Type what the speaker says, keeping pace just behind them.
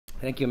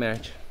Thank you,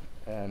 Marge.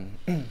 And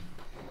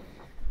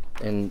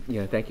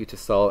thank you to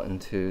Salt and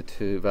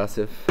to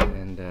Vasif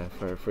and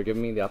for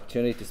giving me the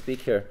opportunity to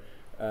speak here.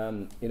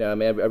 I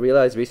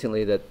realized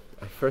recently that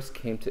I first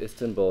came to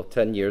Istanbul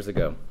 10 years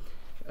ago,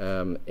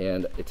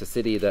 and it's a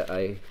city that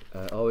I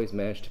always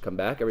manage to come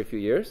back every few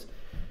years.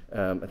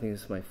 I think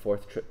this is my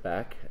fourth trip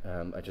back.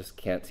 I just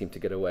can't seem to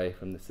get away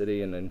from the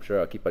city, and I'm sure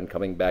I'll keep on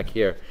coming back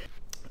here.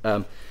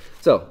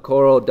 So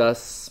coral,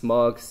 dust,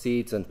 smog,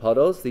 seeds, and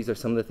puddles, these are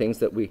some of the things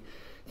that we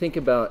think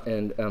about,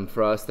 and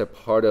for us, they're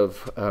part of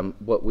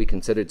what we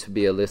consider to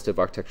be a list of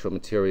architectural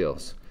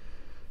materials.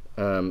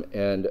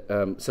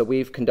 So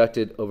we've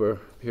conducted over a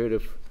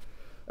period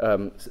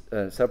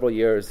of several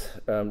years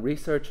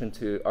research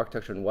into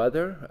architecture and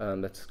weather.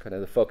 That's kind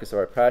of the focus of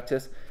our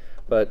practice,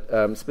 but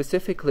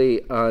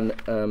specifically on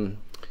the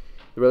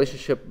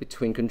relationship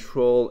between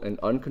control and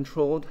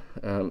uncontrolled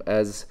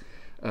as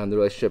the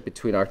relationship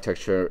between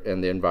architecture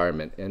and the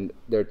environment. And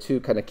there are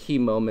two kind of key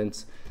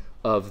moments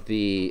of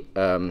the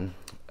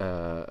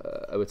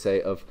I would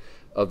say of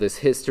this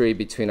history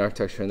between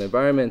architecture and the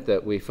environment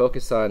that we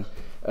focus on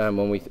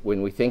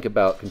when we think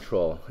about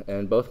control,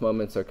 and both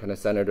moments are kind of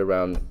centered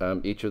around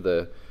each of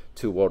the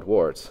two world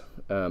wars.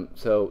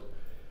 So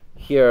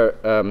here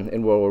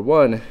in World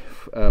War I,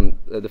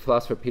 the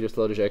philosopher Peter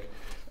Sloterdijk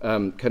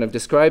kind of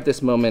described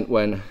this moment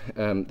when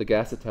the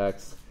gas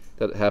attacks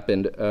that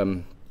happened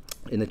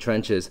in the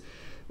trenches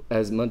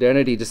as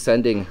modernity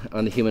descending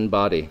on the human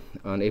body.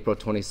 On April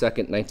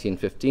 22nd,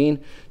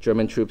 1915,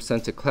 German troops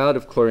sent a cloud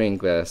of chlorine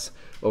gas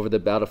over the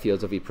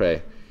battlefields of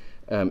Ypres,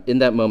 in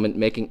that moment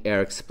making air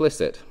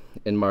explicit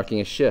and marking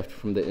a shift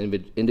from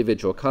the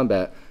individual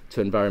combat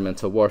to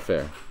environmental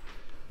warfare.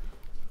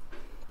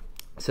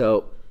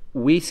 So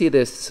we see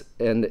this,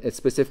 and it's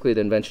specifically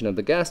the invention of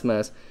the gas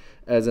mask,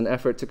 as an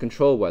effort to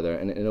control weather,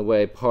 and in a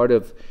way part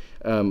of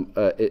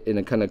in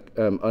a kind of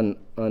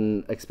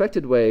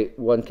unexpected way,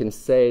 one can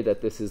say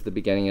that this is the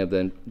beginning of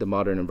the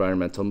modern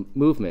environmental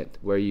movement,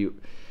 where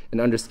an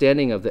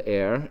understanding of the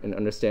air, an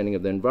understanding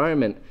of the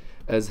environment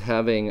as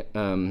having,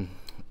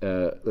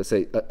 let's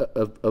say,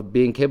 of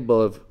being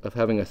capable of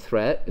having a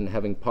threat and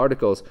having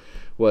particles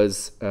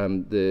was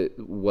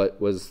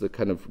what was the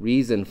kind of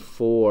reason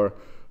for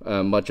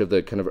much of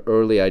the kind of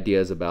early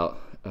ideas about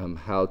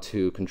how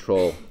to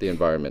control the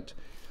environment.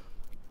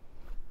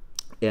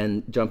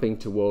 And jumping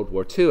to World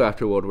War II,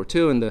 after World War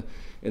II,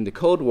 in the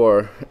Cold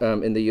War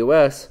in the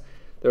U.S.,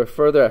 there were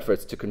further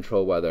efforts to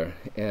control weather,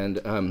 and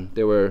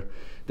there were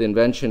the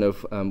invention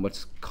of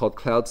what's called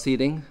cloud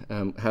seeding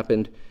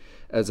happened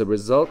as a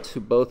result to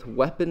both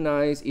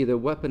either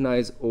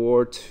weaponize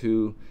or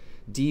to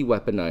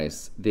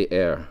de-weaponize the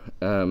air.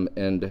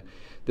 And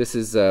this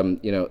is,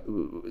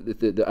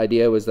 the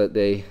idea was that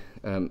they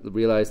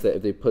realized that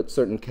if they put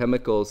certain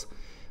chemicals,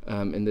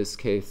 in this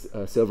case,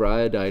 silver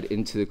iodide,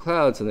 into the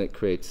clouds, and it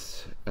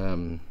creates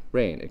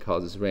rain. It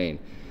causes rain.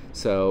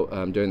 So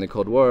during the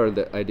Cold War,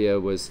 the idea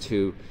was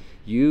to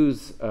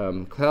use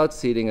cloud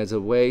seeding as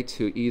a way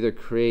to either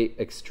create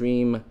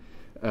extreme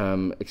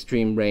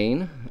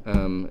rain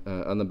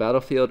on the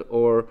battlefield,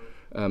 or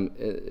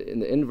in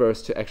the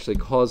inverse, to actually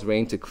cause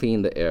rain to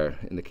clean the air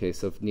in the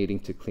case of needing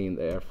to clean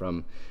the air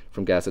from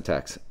gas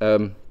attacks.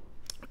 And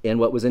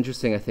what was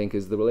interesting, I think,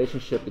 is the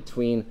relationship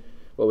between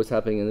what was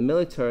happening in the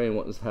military and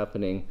what was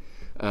happening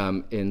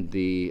in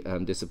the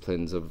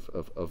disciplines of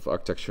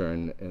architecture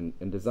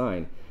and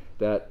design.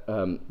 That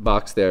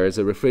box there is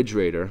a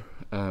refrigerator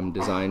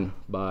designed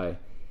by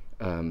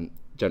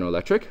General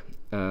Electric.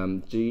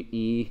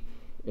 GE,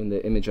 in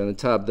the image on the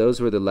top,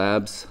 those were the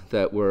labs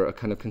that were a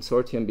kind of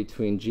consortium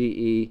between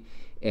GE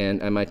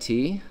and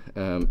MIT.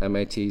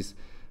 MIT's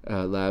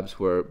labs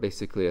were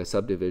basically a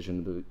subdivision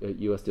of the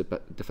U.S.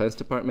 Defense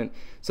Department.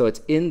 So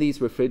it's in these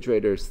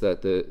refrigerators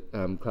that the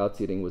cloud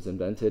seeding was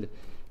invented,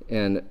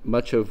 and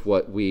much of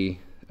what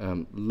we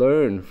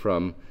learn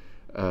from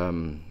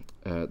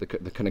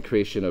the kind of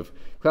creation of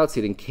cloud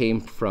seeding came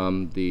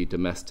from the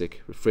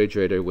domestic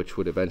refrigerator, which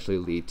would eventually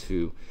lead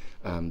to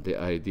the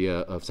idea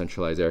of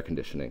centralized air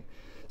conditioning.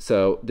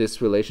 So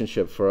this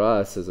relationship for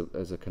us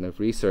as a kind of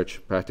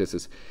research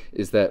practice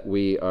is that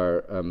we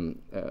are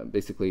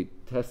basically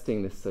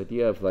testing this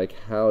idea of, like,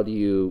 how do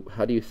you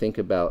think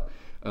about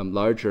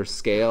larger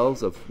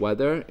scales of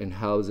weather, and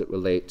how does it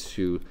relate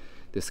to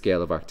the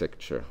scale of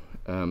architecture?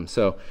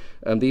 So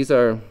these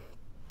are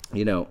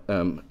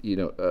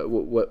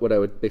what I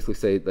would basically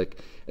say,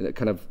 like,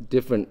 kind of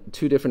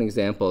two different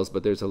examples,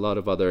 but there's a lot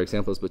of other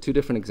examples, but two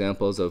different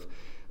examples of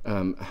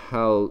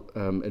how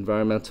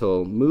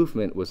environmental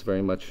movement was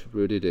very much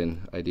rooted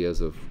in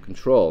ideas of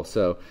control.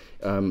 So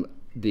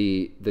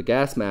the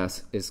gas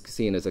mask is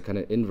seen as a kind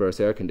of inverse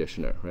air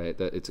conditioner, right?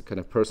 That it's a kind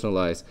of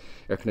personalized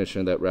air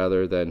conditioner that,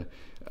 rather than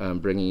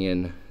bringing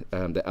in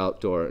the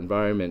outdoor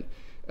environment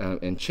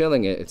and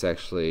chilling it, it's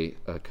actually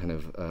a kind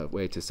of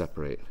way to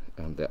separate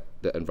the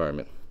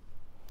environment.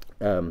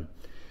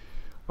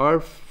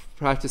 Our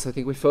practice, I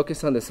think, we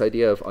focus on this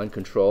idea of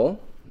uncontrol,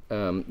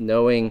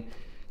 knowing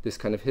this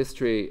kind of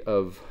history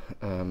of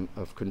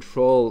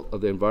control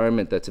of the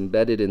environment that's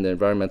embedded in the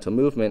environmental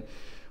movement.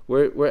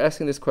 we're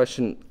asking this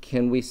question: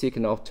 can we seek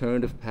an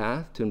alternative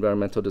path to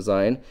environmental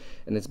design?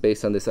 And it's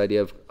based on this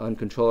idea of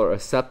uncontrol, or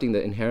accepting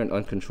the inherent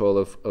uncontrol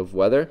of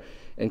weather,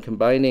 and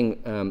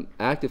combining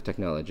active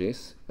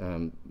technologies,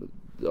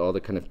 all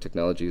the kind of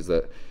technologies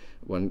that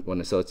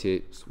one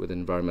associates with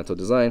environmental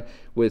design,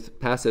 with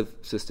passive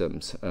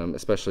systems,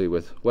 especially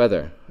with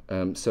weather.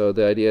 So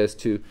the idea is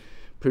to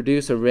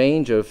produce a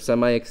range of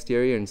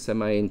semi-exterior and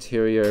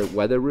semi-interior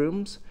weather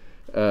rooms.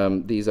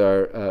 These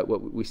are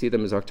what we see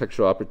them as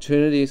architectural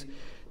opportunities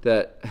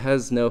that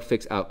has no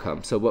fixed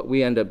outcome. So what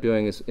we end up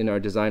doing is, in our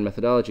design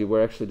methodology,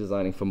 we're actually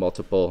designing for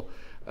multiple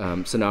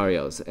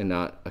scenarios and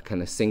not a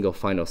kind of single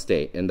final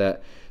state. And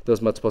that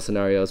those multiple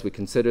scenarios, we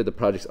consider the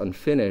projects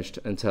unfinished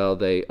until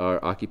they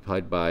are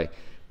occupied by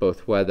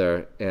both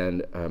weather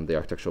and the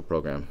architectural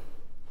program.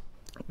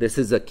 This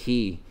is a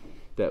key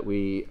that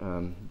we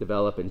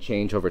develop and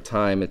change over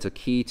time. It's a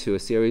key to a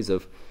series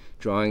of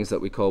drawings that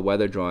we call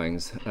weather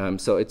drawings.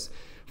 So it's,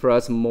 for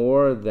us,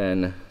 more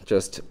than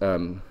just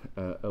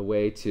a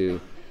way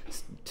to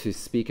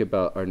speak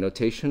about our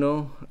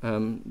notational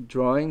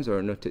drawings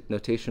or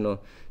notational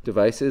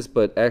devices,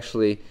 but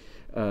actually,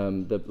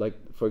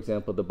 for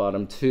example, the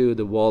bottom two,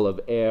 the wall of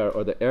air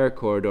or the air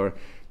corridor,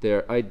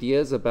 they're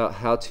ideas about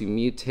how to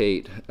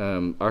mutate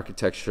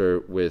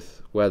architecture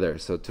with weather.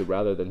 So to,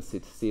 rather than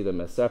see them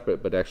as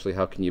separate, but actually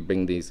how can you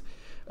bring these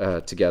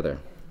together?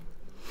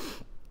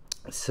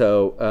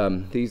 So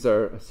these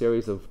are a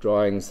series of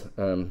drawings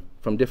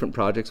from different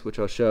projects, which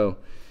I'll show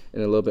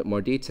in a little bit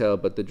more detail,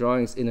 but the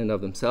drawings in and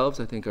of themselves,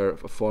 I think, are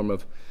a form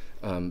of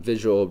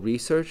visual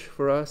research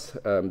for us.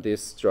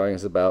 This drawing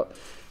is about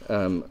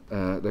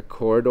the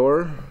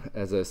corridor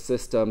as a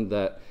system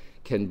that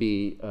can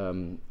be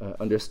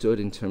understood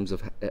in terms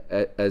of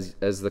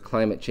as the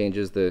climate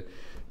changes, the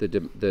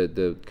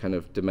kind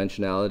of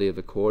dimensionality of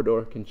the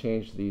corridor can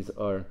change. These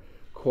are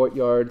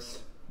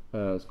courtyards,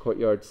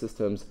 courtyard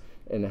systems,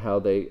 and how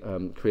they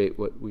create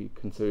what we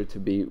consider to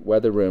be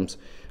weather rooms.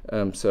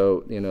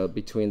 So,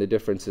 between the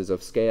differences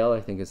of scale, I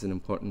think is an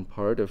important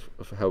part of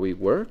how we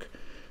work.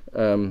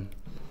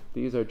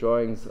 These are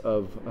drawings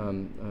of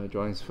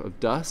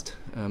dust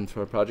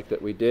for a project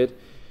that we did,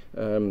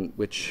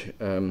 which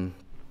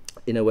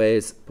in a way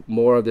is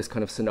more of this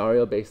kind of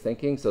scenario-based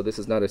thinking. So this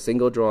is not a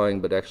single drawing,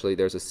 but actually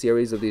there's a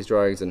series of these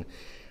drawings, and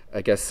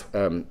I guess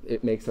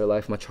it makes our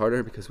life much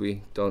harder because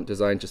we don't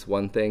design just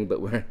one thing, but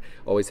we're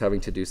always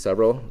having to do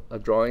several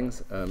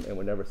drawings, and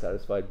we're never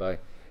satisfied by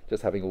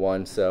just having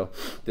one. So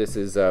this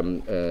is a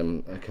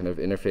kind of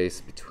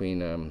interface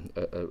between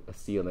a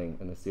ceiling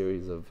and a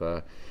series of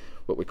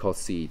what we call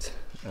seeds.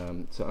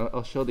 So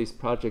I'll show these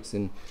projects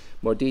in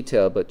more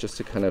detail, but just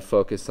to kind of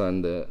focus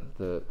on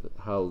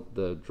how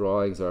the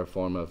drawings are a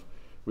form of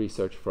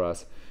research for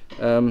us.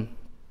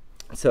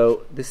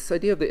 So this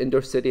idea of the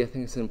indoor city, I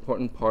think, is an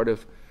important part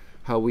of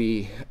how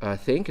we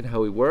think and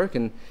how we work.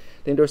 And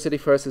the indoor city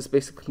for us is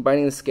basically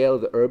combining the scale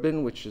of the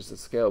urban, which is the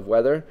scale of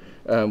weather,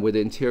 with the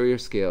interior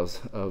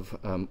scales of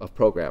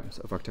programs,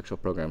 of architectural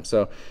programs.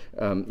 So,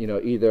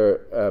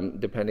 either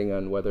depending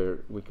on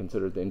whether we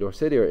consider the indoor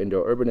city or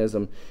indoor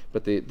urbanism,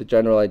 but the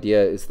general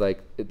idea is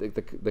like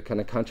the kind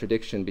of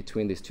contradiction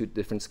between these two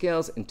different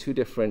scales and two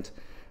different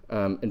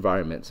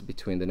environments,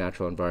 between the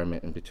natural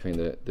environment and between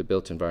the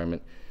built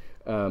environment.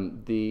 I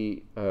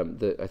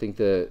think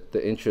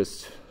the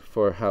interest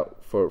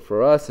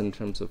for us in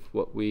terms of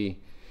what we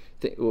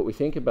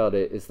think about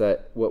it is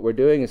that what we're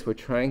doing is we're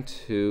trying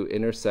to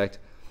intersect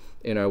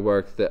in our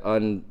work the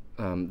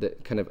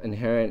kind of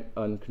inherent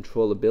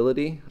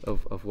uncontrollability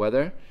of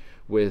weather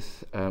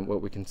with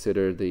what we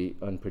consider the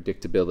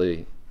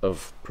unpredictability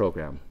of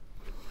program.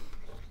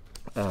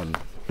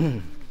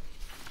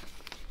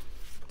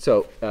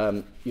 So,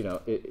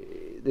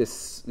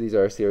 these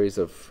are a series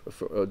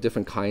of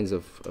different kinds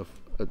of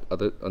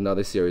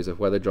another series of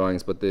weather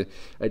drawings, but the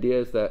idea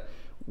is that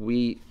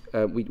we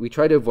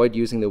try to avoid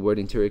using the word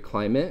interior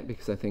climate,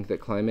 because I think that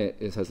climate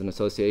has an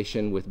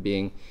association with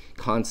being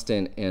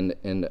constant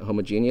and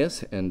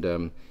homogeneous,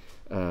 and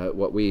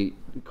what we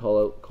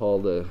call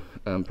the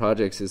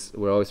projects is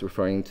we're always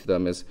referring to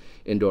them as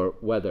indoor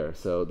weather,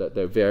 so that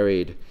they're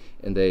varied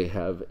and they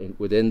have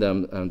within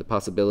them the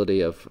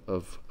possibility of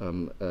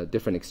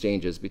different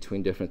exchanges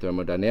between different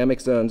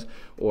thermodynamic zones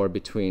or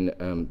between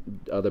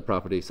other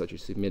properties such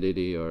as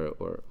humidity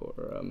or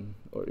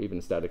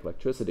even static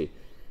electricity.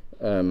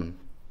 In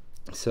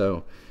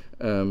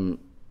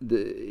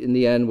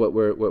the end, what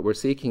we're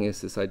seeking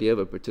is this idea of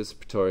a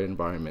participatory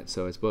environment.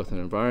 So it's both an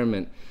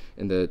environment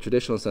in the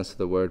traditional sense of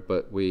the word,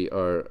 but we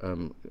are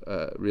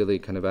really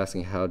kind of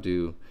asking how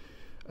do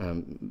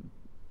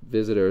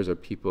visitors or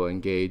people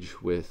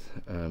engage with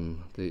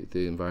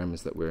the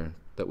environments that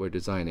we're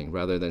designing,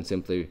 rather than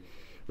simply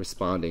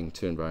responding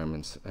to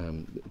environments,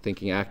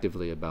 thinking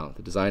actively about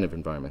the design of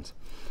environments.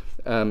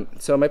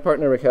 So my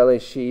partner Rachely,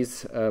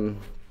 she's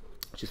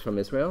from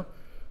Israel.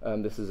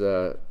 This is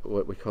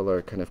what we call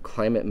our kind of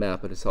climate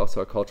map, but it's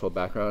also our cultural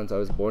backgrounds. I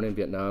was born in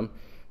Vietnam,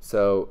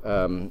 so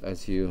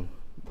as you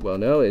well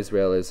know,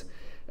 Israel is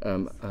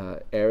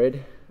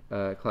arid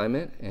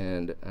climate,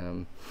 and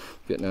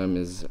Vietnam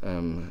is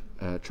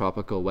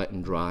tropical, wet,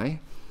 and dry.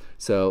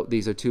 So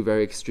these are two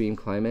very extreme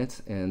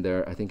climates, and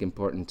they're, I think,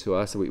 important to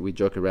us. We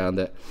joke around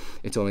that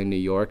it's only New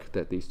York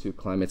that these two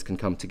climates can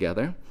come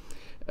together.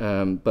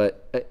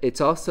 But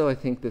it's also, I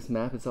think this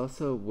map is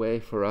also a way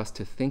for us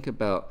to think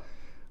about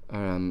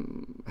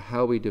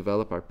how we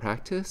develop our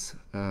practice.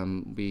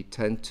 We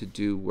tend to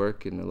do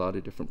work in a lot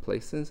of different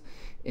places,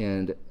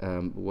 and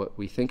what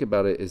we think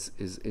about it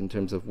is in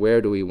terms of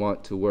where do we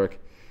want to work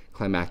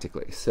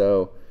climatically.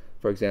 So,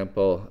 for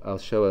example, I'll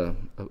show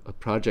a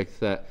project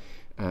that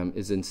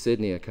is in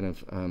Sydney, a kind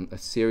of a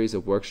series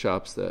of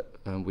workshops that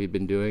we've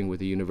been doing with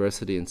the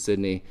university in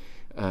Sydney.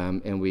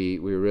 And we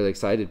were really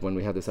excited when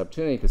we had this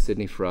opportunity, because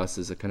Sydney for us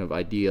is a kind of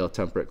ideal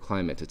temperate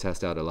climate to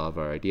test out a lot of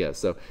our ideas.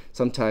 So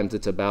sometimes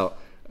it's about,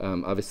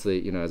 obviously,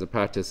 you know, as a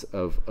practice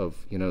of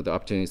you know, the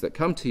opportunities that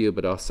come to you,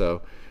 but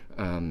also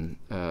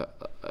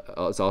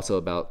it's also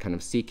about kind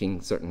of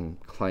seeking certain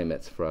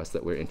climates for us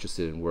that we're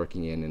interested in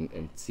working in,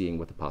 and seeing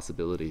what the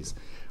possibilities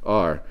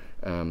are.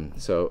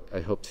 So I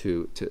hope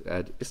to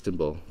add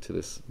Istanbul to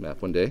this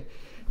map one day.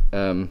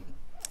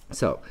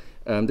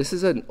 This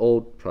is an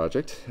old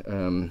project.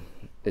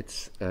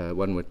 It's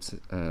one which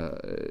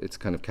it's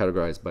kind of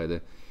categorized by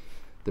the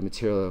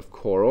material of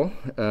coral.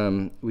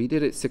 We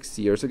did it 6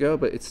 years ago,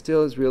 but it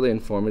still is really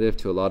informative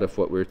to a lot of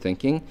what we're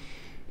thinking.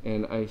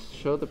 And I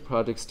show the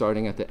project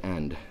starting at the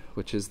end,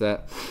 which is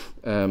that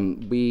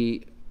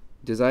we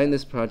designed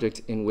this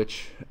project in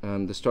which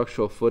the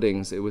structural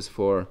footings, it was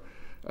for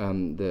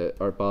the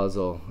Art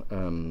Basel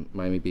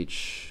Miami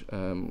Beach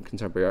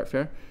Contemporary Art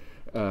Fair.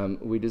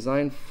 We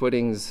designed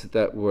footings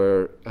that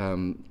were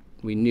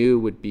we knew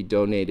would be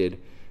donated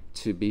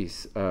to be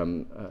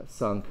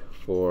sunk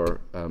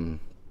for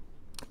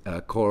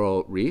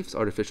coral reefs,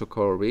 artificial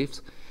coral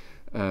reefs.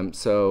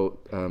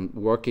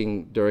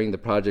 Working during the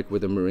project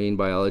with a marine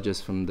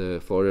biologist from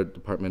the Florida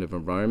Department of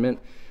Environment,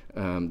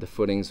 the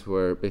footings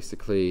were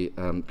basically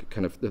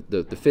kind of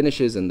the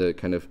finishes and the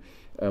kind of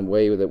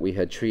way that we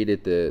had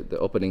treated the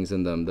openings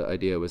in them. The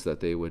idea was that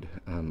they would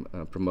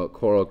promote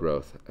coral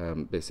growth.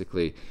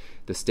 Basically,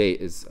 the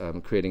state is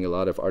creating a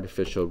lot of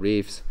artificial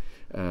reefs.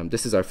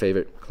 This is our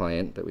favorite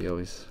client that we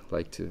always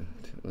like to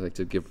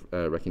give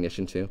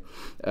recognition to.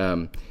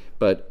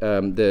 But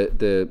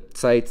the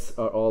sites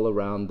are all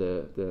around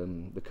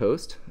the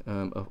coast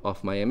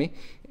off Miami,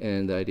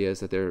 and the idea is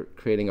that they're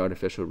creating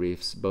artificial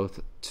reefs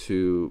both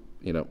to,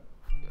 you know,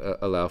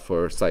 allow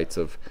for sites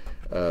of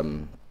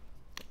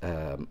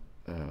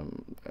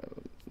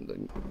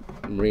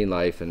marine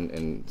life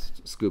and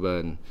scuba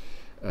and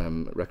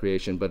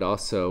recreation, but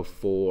also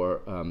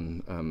for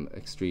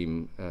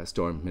extreme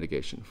storm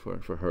mitigation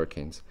for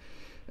hurricanes.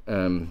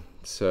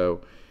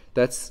 So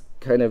that's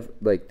kind of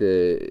like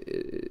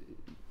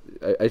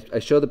I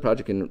show the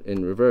project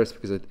in reverse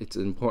because it's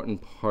an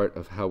important part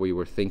of how we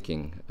were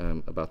thinking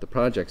about the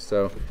project.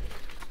 So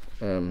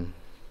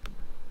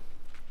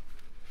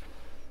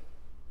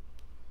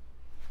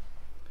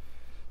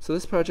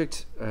this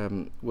project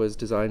was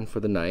designed for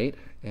the night,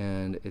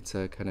 and it's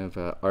a kind of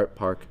art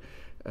park,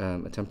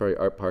 a temporary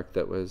art park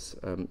that was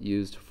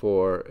used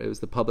for, it was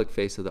the public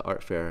face of the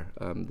art fair.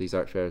 These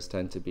art fairs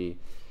tend to be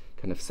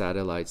kind of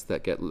satellites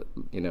that get,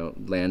 you know,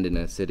 land in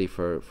a city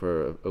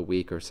for a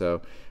week or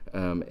so.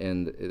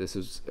 And this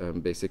is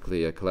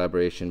basically a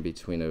collaboration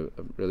between a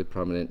really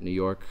prominent New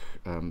York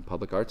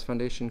public arts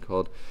foundation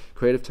called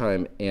Creative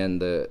Time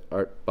and the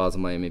Art Basel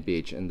Miami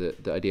Beach. And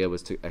the idea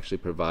was to actually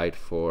provide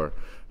for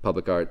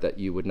public art that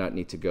you would not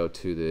need to go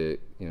to the,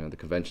 you know, the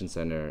convention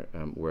center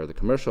where the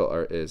commercial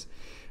art is.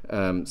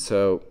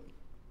 So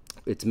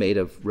it's made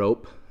of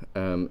rope,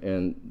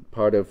 and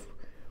part of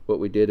what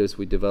we did is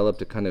we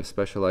developed a kind of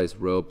specialized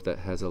rope that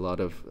has a lot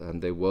of,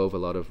 they wove a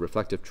lot of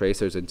reflective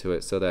tracers into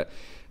it, so that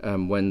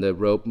when the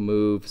rope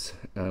moves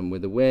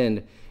with the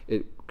wind,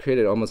 it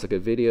created almost like a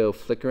video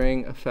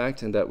flickering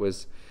effect, and that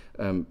was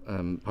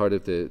part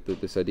of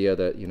this idea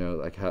that, you know,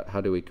 like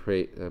how do we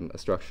create a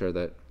structure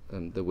that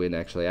the wind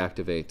actually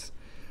activates.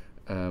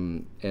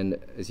 And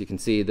as you can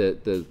see,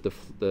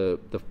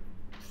 the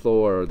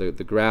floor,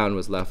 the ground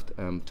was left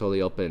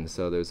totally open,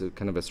 so there's a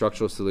kind of a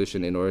structural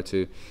solution in order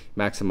to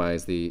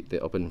maximize the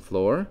open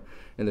floor.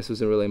 And this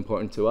was really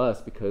important to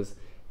us because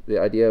the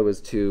idea was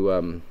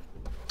to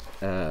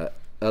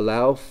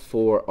allow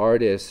for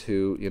artists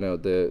who, you know,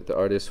 the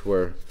artists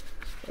were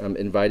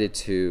invited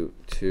to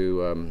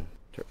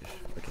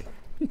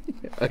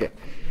okay.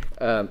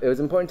 It was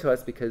important to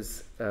us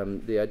because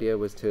the idea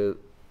was to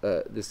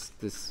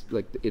this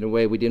like, in a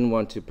way, we didn't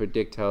want to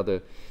predict how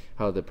the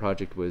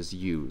project was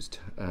used.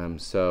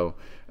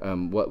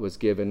 What was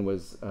given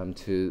was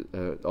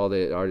to all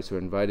the artists who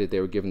were invited,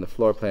 they were given the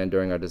floor plan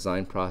during our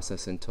design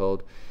process and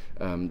told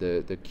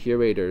the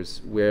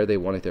curators where they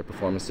wanted their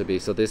performance to be.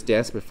 So this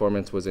dance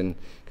performance was in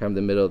kind of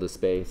the middle of the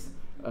space.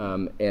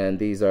 And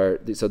these were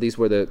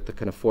the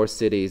kind of 4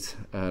 cities.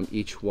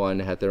 Each one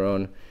had their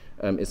own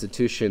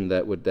institution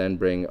that would then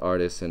bring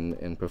artists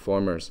and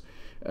performers.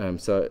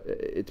 So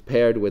it's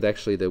paired with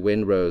actually the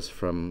windrows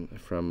from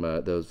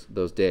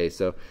those days.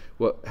 So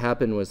what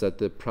happened was that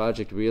the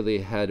project really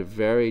had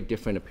very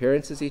different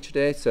appearances each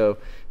day. So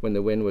when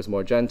the wind was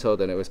more gentle,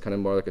 then it was kind of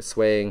more like a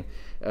swaying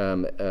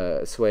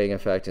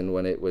effect, and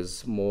when it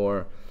was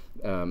more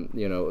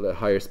the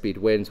higher speed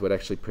winds would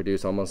actually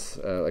produce almost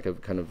like a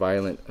kind of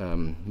violent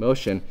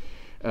motion.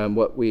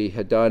 What we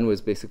had done was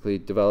basically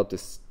developed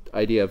this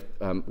idea of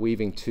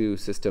weaving two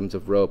systems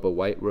of rope, a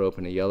white rope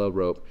and a yellow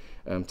rope,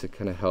 to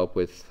kind of help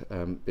with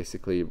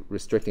basically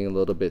restricting a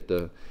little bit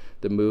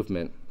the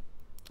movement.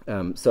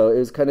 So it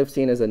was kind of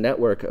seen as a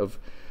network of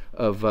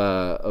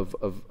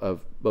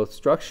both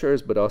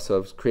structures, but also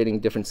of creating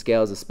different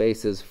scales of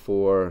spaces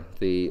for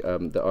the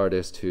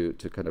artist to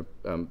kind of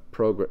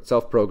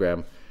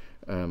self-program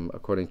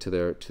according to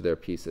their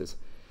pieces.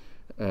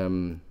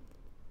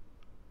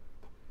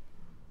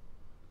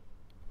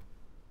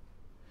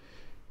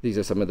 These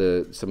are some of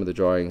the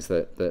drawings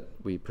that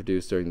we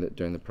produced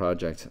during the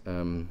project,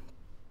 and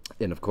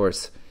of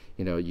course,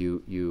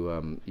 you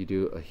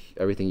do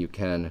everything you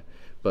can,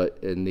 but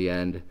in the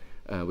end,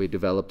 we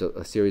developed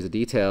a series of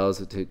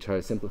details to try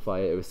to simplify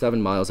it. It was 7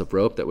 miles of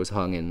rope that was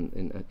hung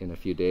in a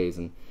few days,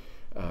 and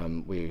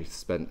we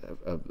spent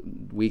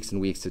weeks and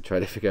weeks to try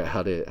to figure out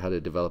how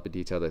to develop a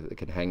detail that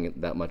could hang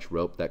that much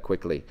rope that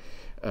quickly.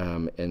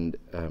 And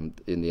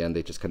in the end,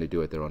 they just kind of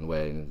do it their own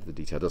way, and the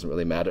detail doesn't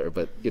really matter.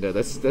 But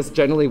that's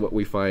generally what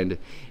we find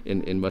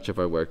in much of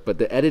our work. But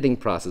the editing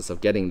process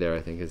of getting there,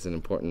 I think, is an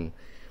important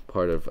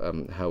part of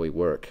how we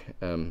work.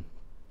 And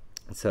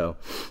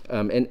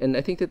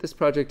I think that this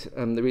project,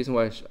 the reason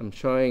why I'm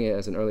showing it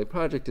as an early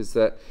project is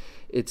that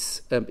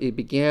it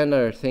began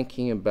our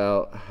thinking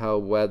about how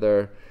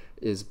weather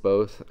is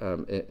both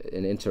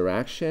an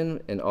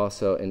interaction and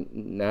also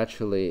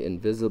naturally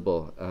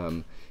invisible,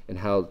 and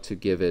how to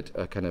give it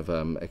a kind of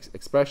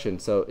expression.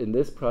 So in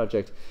this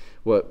project,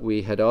 what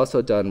we had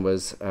also done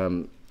was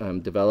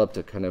developed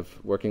a kind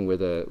of, working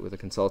with a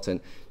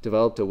consultant,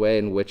 developed a way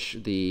in which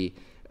the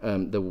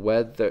wind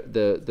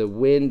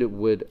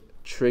would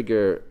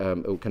trigger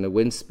a kind of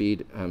wind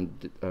speed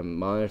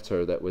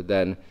monitor that would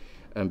then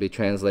be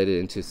translated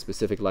into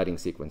specific lighting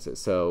sequences.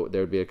 So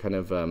there would be a kind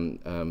of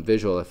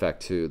visual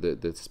effect to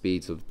the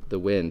speeds of the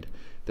wind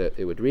that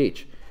it would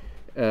reach.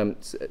 So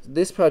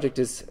this project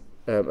is,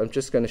 I'm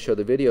just going to show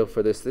the video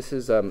for this. This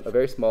is a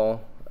very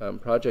small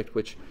project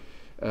which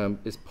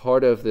is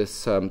part of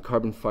this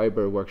carbon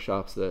fiber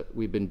workshops that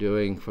we've been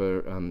doing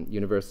for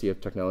University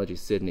of Technology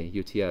Sydney,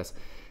 UTS.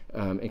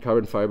 And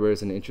carbon fiber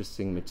is an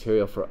interesting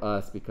material for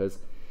us because,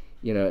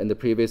 in the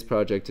previous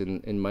project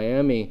in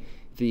Miami,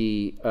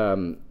 I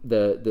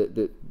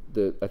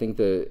think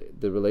the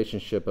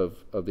relationship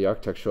of the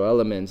architectural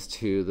elements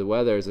to the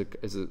weather is a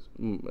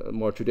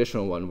more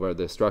traditional one, where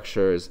the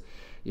structure is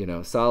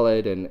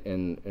solid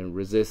and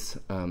resists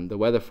the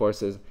weather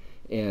forces,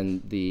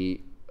 and the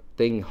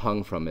thing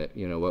hung from it,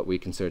 what we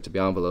consider to be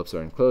envelopes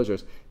or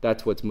enclosures,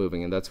 that's what's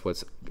moving, and that's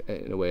what's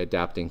in a way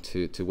adapting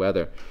to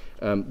weather.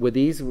 With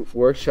these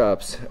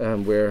workshops,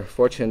 we're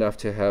fortunate enough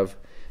to have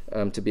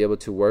to be able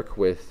to work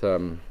with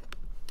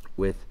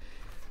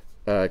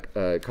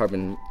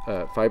carbon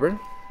fiber.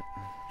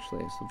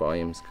 Actually, the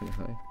volume's kind of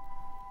high.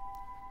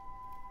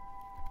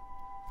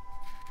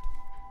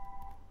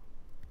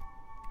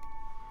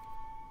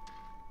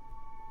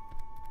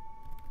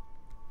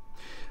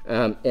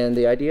 And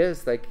the idea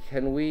is,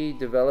 can we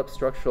develop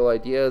structural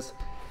ideas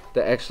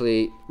that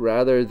actually,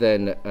 rather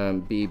than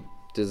be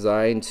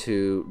designed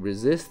to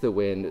resist the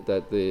wind,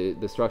 that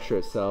the structure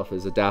itself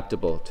is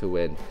adaptable to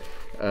wind.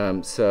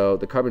 So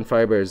the carbon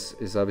fibers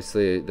is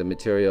obviously the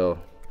material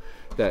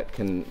that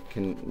can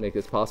make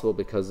this possible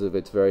because of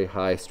its very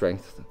high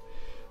strength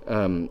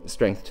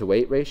to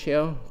weight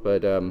ratio.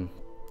 But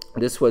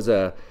this was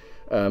the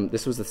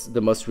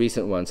most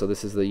recent one. So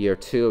this is the year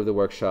 2 of the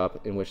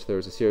workshop, in which there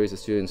was a series of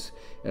students,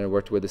 and I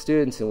worked with the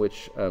students, in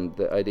which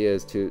the idea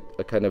is to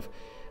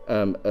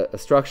a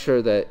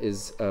structure that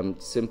is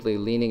simply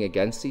leaning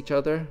against each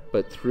other,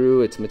 but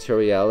through its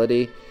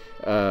materiality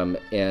and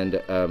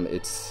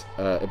its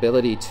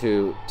ability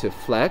to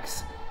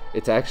flex,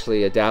 it's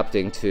actually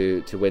adapting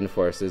to wind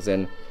forces.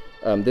 And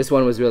this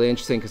one was really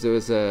interesting because it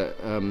was a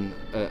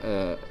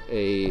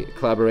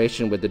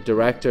collaboration with the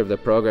director of the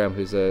program,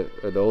 who's an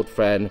old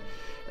friend,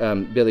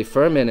 Billy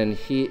Furman, and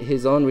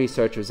his own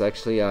research was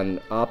actually on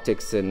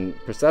optics and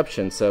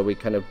perception. So we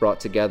kind of brought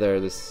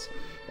together this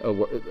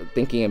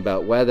thinking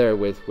about weather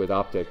with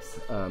optics,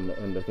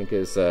 and I think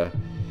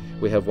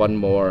we have one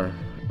more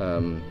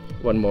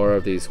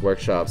of these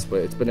workshops. But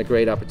it's been a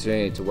great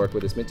opportunity to work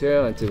with this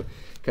material and to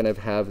kind of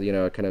have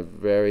a kind of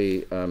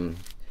very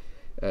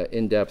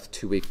in-depth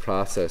 2-week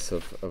process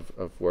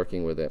of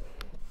working with it.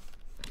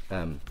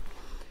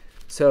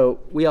 So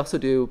we also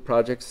do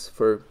projects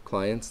for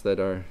clients that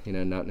are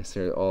not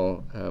necessarily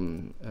all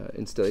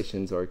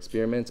installations or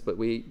experiments, but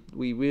we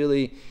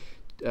really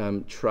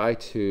try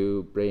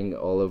to bring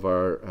all of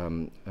our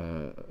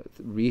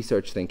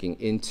research thinking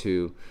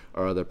into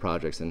our other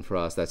projects, and for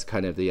us that's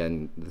kind of the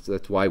end.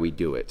 That's why we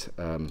do it.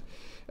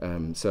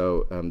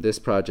 This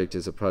project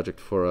is a project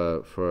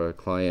for a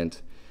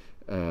client.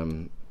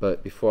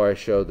 But before I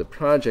show the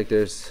project,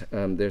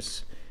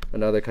 there's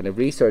another kind of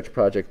research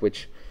project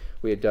which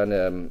we had done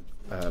an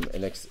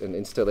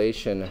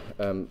installation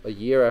a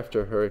year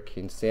after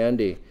Hurricane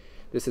Sandy.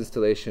 This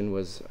installation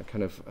was a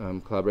kind of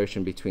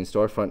collaboration between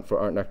Storefront for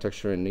Art and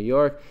Architecture in New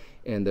York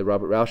and the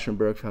Robert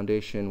Rauschenberg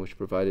Foundation, which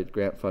provided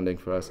grant funding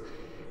for us.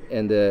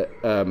 And the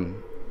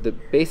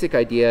basic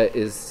idea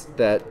is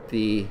that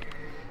the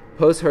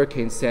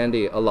post-Hurricane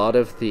Sandy, a lot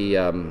of the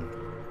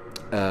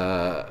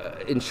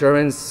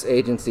insurance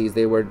agencies,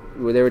 they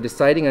were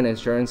deciding on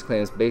insurance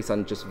claims based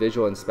on just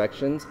visual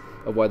inspections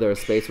of whether a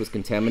space was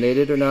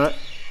contaminated or not.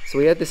 So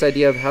we had this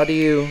idea of how do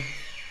you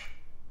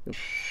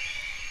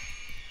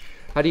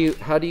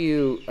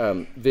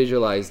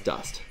visualize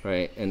dust,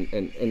 right? And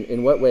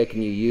in what way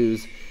can you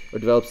use or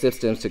develop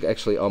systems to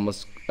actually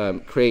almost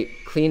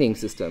create cleaning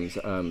systems?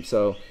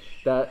 So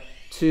that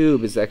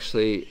tube is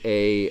actually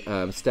a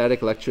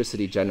static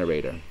electricity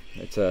generator.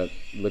 It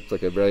looks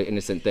like a very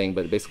innocent thing,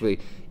 but it basically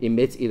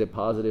emits either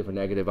positive or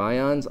negative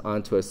ions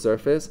onto a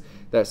surface.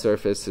 That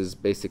surface is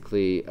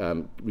basically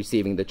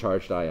receiving the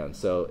charged ions.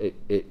 So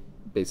it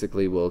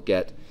basically will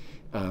get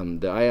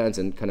the ions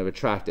and kind of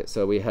attract it.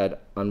 So we had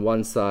on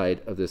one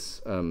side of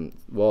this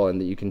wall,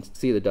 and you can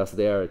see the dust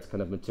there, it's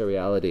kind of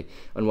materiality.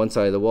 On one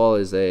side of the wall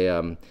is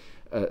a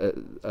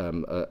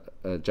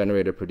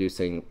generator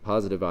producing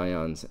positive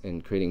ions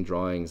and creating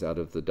drawings out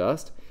of the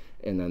dust.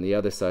 And on the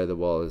other side of the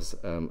wall is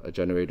a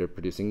generator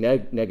producing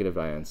negative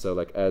ions. So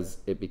like as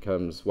it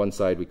becomes, one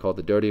side we call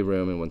the dirty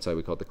room and one side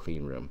we call the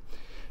clean room.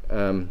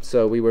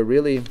 So we were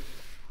really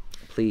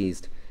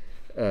pleased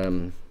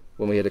when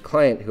we had a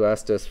client who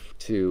asked us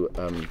to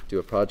do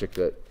a project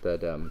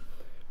that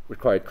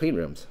required clean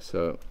rooms.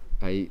 So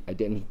I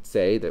didn't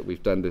say that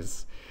we've done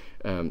this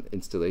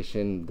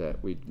installation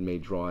that we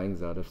made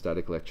drawings out of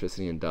static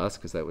electricity and dust,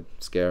 because that would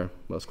scare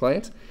most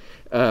clients.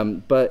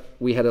 But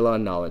we had a lot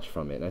of knowledge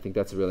from it, and I think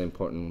that's a really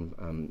important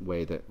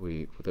way that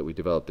we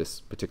developed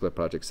this particular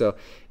project. So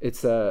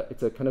it's a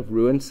kind of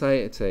ruined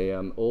site. It's a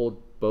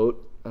old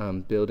boat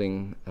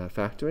building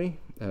factory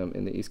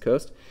in the East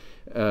Coast,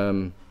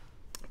 and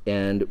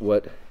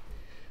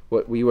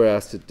what we were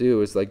asked to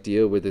do is like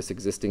deal with this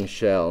existing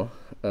shell,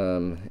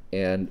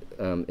 and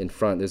in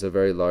front there's a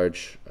very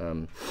large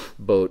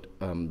boat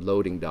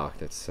loading dock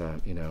that's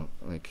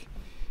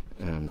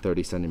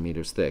 30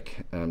 centimeters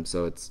thick.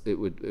 So it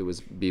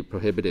would be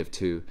prohibitive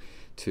to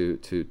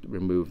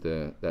remove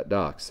that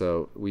dock.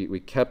 So we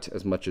kept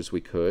as much as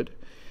we could,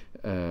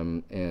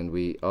 and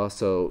we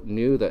also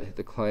knew that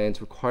the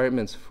client's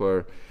requirements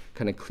for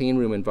kind of clean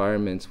room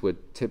environments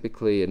would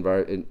typically,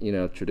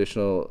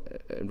 traditional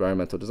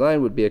environmental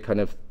design would be a kind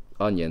of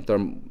onion,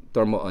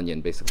 thermal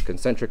onion, basically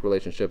concentric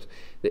relationships.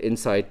 The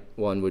inside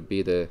one would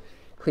be the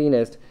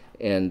cleanest,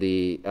 and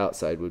the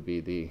outside would be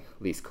the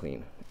least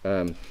clean.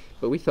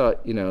 But we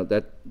thought,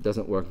 that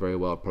doesn't work very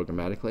well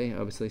programmatically,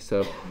 obviously.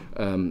 So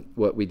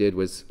what we did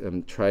was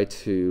try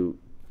to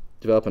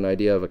develop an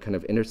idea of a kind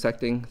of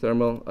intersecting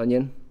thermal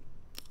onion.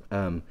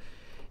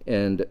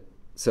 And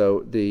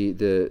so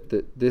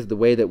the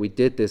way that we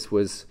did this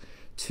was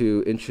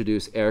to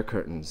introduce air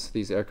curtains.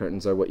 These air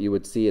curtains are what you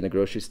would see in a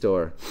grocery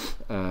store,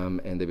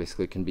 and they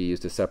basically can be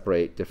used to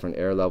separate different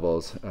air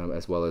levels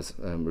as well as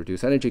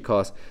reduce energy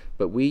costs.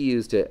 But we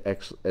used it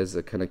as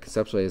a kind of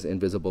conceptually as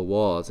invisible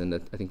walls, and I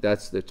think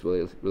that's the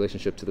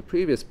relationship to the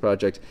previous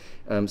project.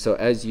 So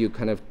as you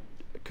kind of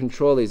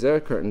control these air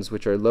curtains,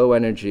 which are low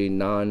energy,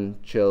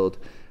 non-chilled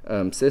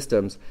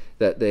systems,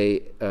 that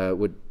they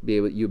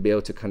you'd be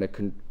able to kind of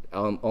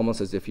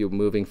almost as if you're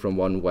moving from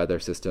one weather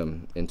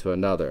system into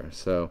another.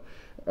 So,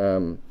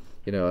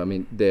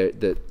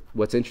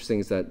 what's interesting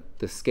is that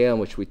the scale in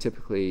which we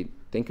typically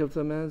think of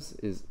them as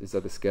is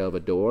at the scale of a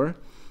door,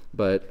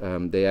 but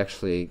they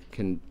actually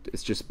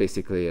it's just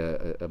basically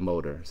a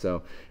motor.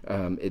 So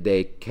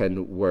they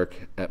can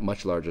work at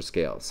much larger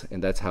scales,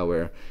 and that's how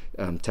we're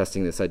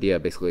testing this idea,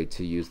 basically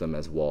to use them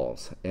as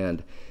walls.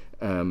 And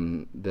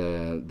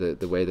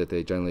the way that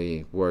they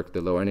generally work,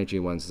 the low energy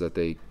ones, is that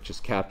they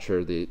just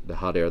capture the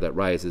hot air that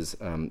rises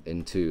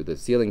into the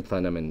ceiling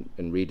plenum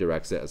and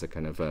redirects it as a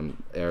kind of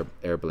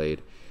air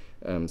blade.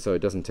 So it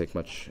doesn't take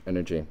much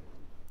energy.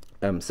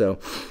 This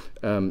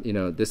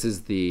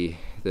is the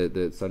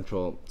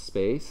central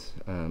space.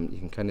 You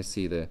can kind of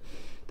see the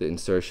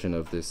insertion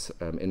of this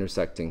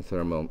intersecting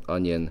thermal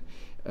onion,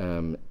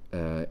 and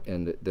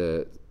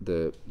the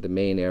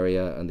main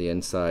area on the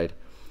inside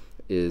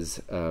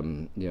is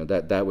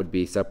that would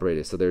be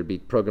separated. So there would be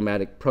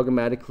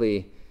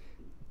programmatically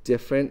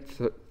different,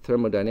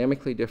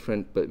 thermodynamically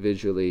different, but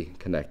visually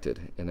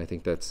connected. And I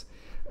think that's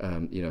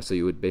so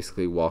you would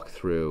basically walk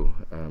through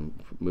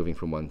moving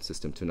from one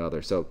system to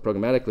another. So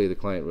programmatically, the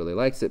client really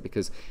likes it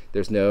because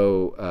there's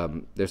no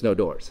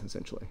doors,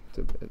 essentially. It's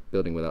a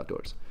building without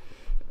doors.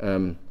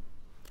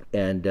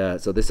 And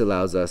so this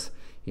allows us,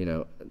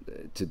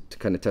 to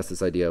kind of test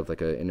this idea of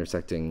like a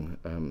intersecting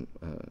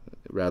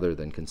rather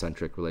than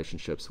concentric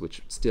relationships,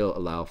 which still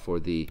allow for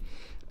the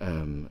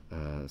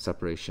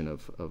separation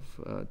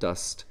of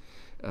dust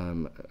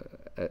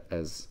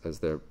as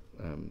their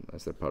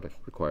product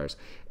requires.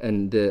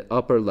 And the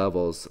upper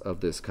levels of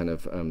this kind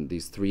of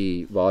these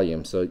three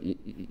volumes. So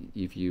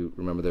if you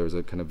remember, there was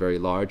a kind of very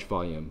large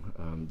volume,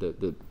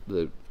 the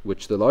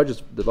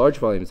large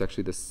volume is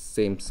actually the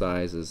same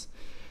size as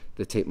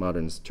the Tate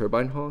Modern's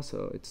turbine hall.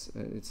 So it's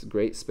a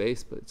great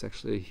space, but it's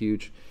actually a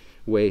huge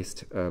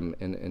waste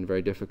and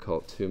very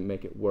difficult to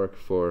make it work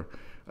for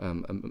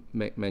a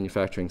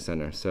manufacturing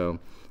center. So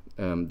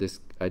this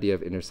idea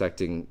of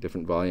intersecting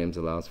different volumes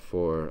allows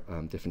for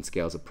different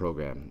scales of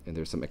program. And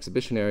there's some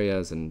exhibition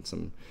areas and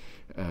some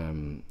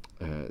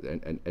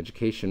an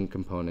education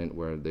component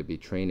where there'd be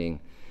training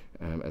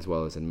as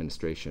well as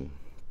administration.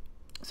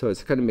 So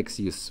it's a kind of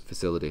mixed-use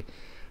facility.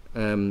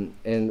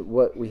 And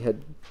what we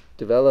had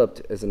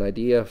developed as an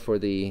idea for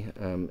the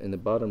in the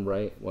bottom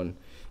right one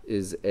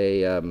is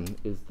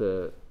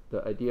the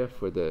idea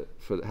for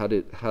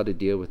how to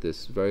deal with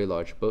this very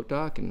large boat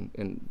dock,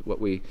 and what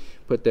we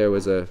put there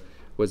was a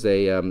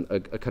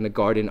kind of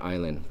garden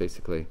island,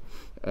 basically.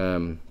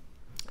 And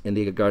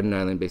the garden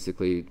island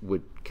basically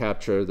would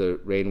capture the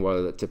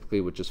rainwater that typically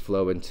would just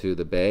flow into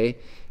the bay,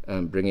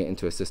 bring it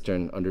into a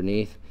cistern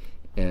underneath,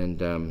 and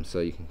so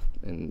you can,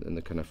 in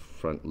the kind of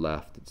front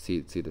left, see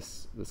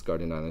this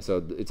garden island.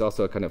 So it's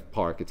also a kind of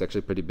park. It's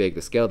actually pretty big.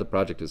 The scale of the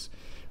project is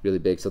really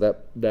big. So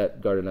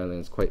that garden island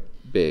is quite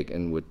big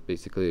and would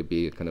basically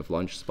be a kind of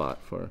lunch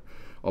spot for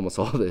almost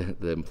all the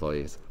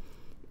employees.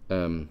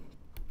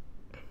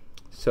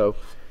 So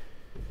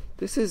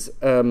this is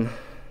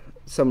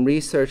some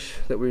research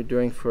that we're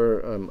doing for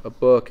a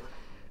book,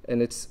 and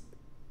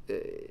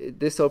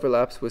this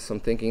overlaps with some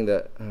thinking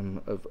that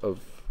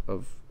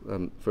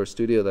for a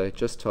studio that I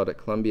just taught at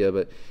Columbia,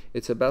 but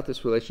it's about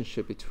this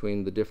relationship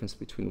between the difference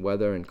between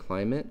weather and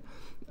climate,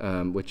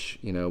 which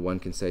one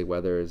can say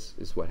weather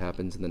is what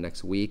happens in the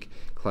next week,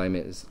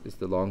 climate is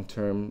the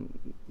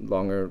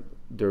longer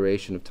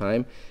duration of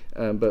time,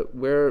 but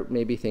we're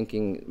maybe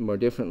thinking more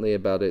differently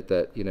about it,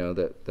 that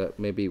that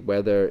maybe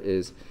weather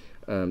is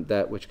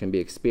that which can be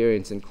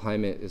experienced, and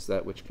climate is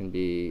that which can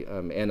be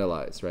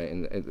analyzed, right?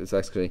 And it's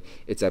actually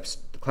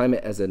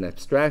climate as an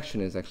abstraction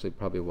is actually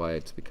probably why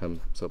it's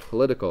become so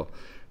political.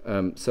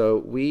 So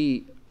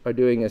we are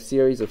doing a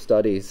series of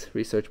studies,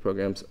 research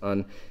programs,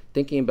 on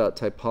thinking about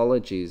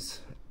typologies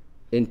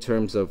in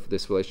terms of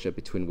this relationship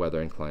between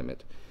weather and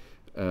climate.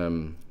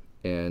 So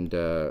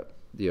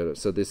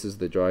this is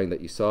the drawing that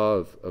you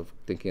saw of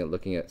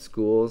looking at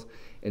schools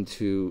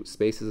into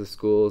spaces of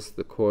schools,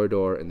 the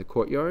corridor and the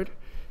courtyard,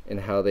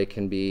 and how they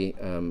can be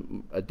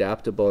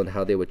adaptable and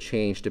how they would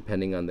change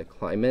depending on the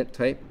climate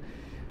type.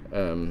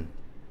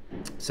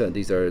 So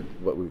these are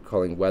what we're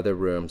calling weather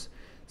rooms.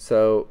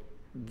 So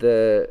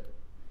the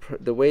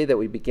way that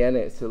we began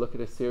it is to look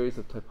at a series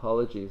of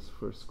typologies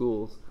for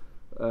schools,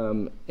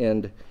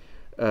 and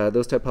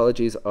those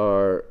typologies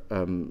are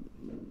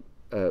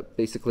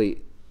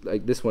basically,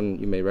 like this one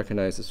you may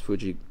recognize as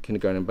Fuji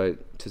Kindergarten by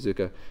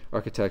Tezuka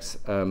Architects,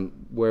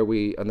 where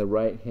we on the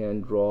right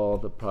hand draw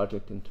the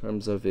project in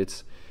terms of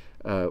its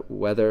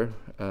weather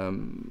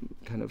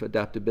kind of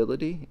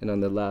adaptability, and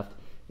on the left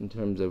in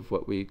terms of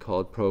what we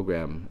called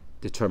program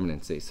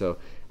determinancy. So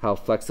how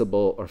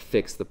flexible or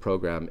fixed the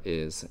program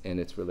is in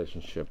its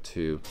relationship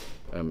to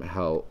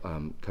how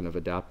kind of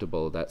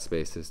adaptable that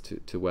space is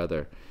to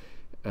weather.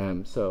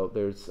 So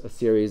there's a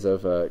series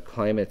of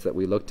climates that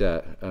we looked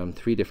at,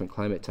 3 different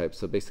climate types.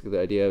 So basically the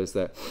idea is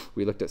that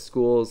we looked at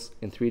schools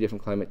in 3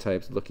 different climate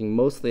types, looking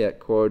mostly at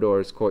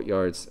corridors,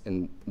 courtyards,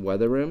 and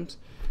weather rooms.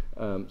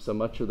 So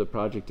much of the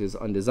project is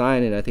on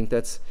design, and I think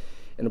that's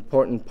an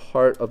important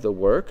part of the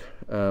work,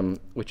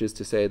 which is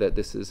to say that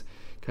this is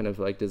kind of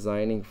like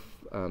designing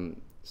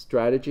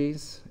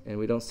strategies, and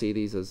we don't see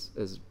these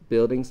as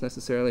buildings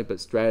necessarily, but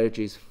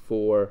strategies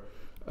for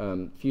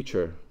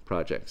future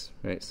projects,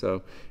 right?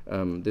 So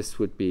this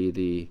would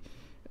be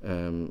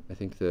I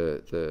think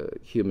the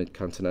humid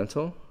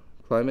continental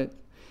climate,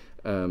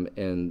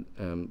 and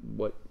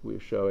what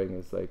we're showing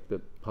is like the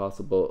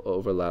possible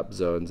overlap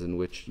zones in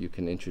which you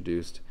can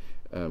introduce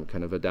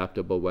kind of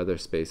adaptable weather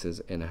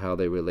spaces and how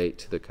they relate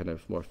to the kind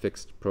of more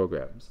fixed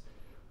programs.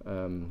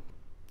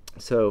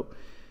 So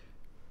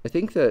I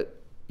think that,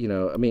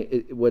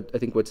 I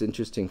think what's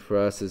interesting for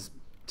us is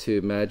to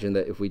imagine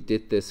that if we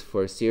did this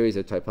for a series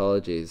of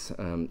typologies,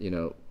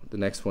 the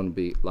next one would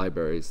be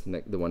libraries,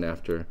 the one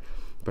after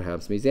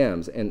perhaps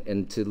museums,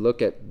 and to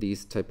look at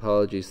these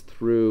typologies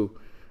through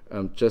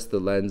just the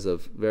lens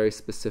of very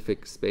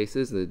specific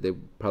spaces. They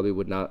probably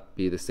would not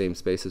be the same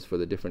spaces for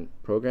the different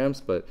programs,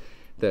 but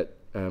that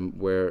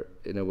we're,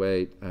 in a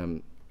way,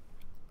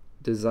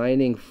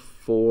 designing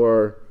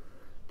for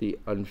the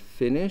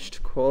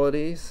unfinished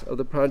qualities of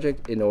the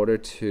project in order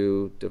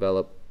to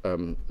develop,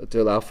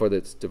 to allow for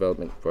its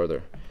development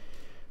further.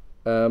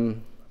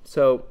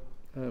 So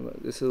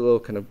this is a little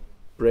kind of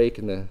break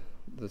in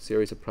the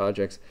series of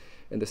projects.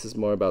 and this is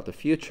more about the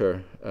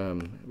future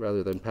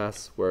rather than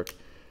past work.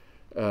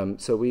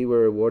 So we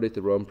were awarded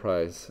the Rome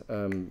Prize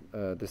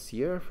this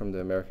year from the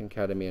American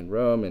Academy in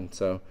Rome, and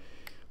so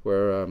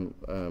we're,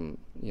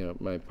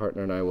 my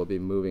partner and I will be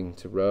moving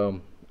to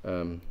Rome,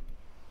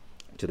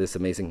 to this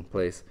amazing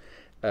place.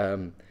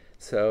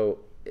 So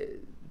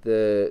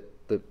the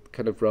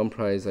kind of Rome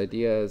Prize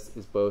idea is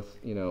both,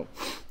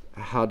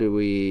 how do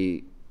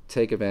we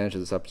take advantage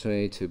of this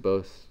opportunity to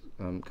both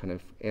kind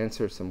of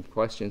answer some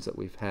questions that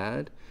we've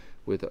had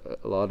with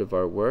a lot of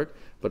our work,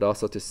 but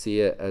also to see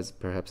it as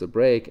perhaps a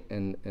break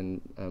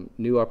and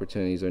new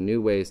opportunities or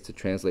new ways to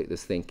translate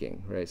this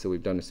thinking, right? So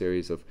we've done a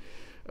series of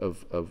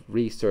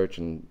research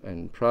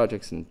and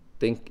projects and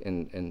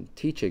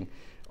teaching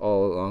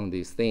all along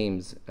these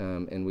themes,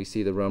 and we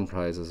see the Rome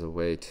Prize as a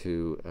way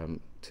to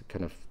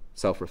kind of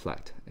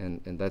self-reflect,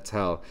 and that's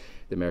how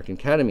the American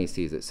Academy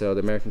sees it. So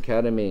the American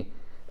Academy,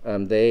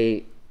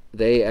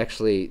 they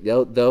actually,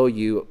 though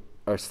you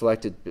are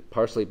selected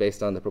partially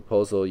based on the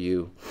proposal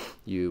you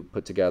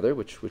put together,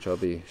 which I'll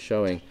be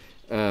showing,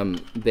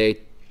 they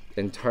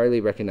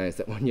entirely recognize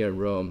that when you're in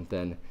Rome,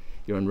 then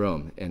you're in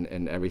Rome,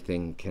 and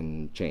everything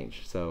can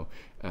change. So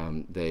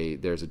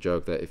there's a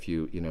joke that if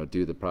you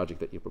do the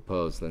project that you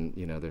propose, then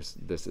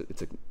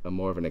it's a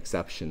more of an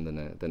exception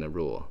than a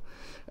rule.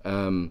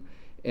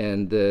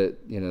 And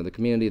the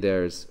community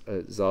there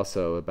is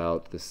also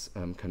about this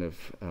kind of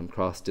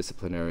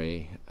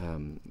cross-disciplinary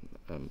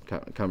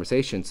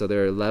conversation. So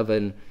there are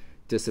 11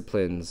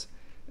 disciplines.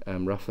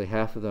 Roughly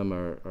half of them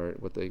are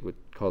what they would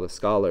call the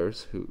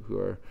scholars, who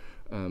are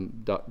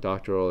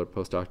doctoral or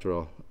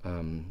postdoctoral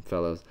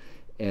fellows,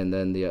 and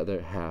then the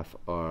other half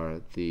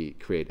are the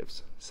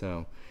creatives.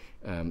 So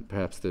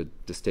perhaps the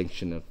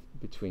distinction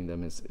between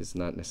them is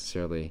not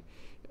necessarily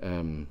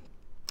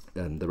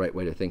the right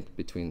way to think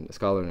between a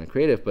scholar and a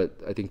creative, but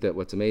I think that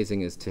what's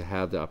amazing is to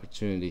have the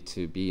opportunity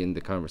to be in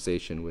the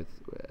conversation with,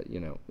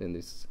 in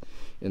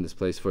this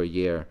place for a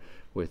year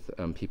with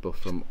people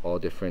from all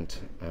different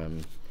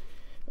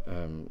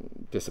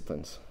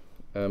disciplines.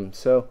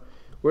 So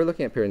we're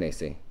looking at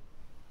Piranesi.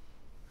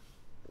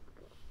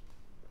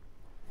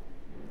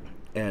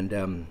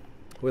 And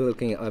we're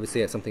looking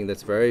obviously at something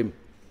that's very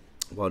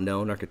well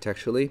known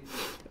architecturally,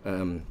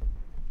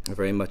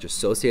 very much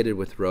associated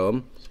with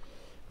Rome.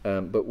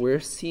 But we're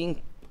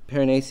seeing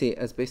Piranesi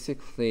as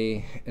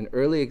basically an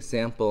early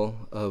example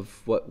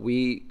of what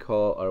we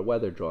call our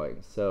weather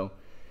drawings. So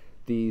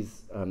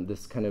this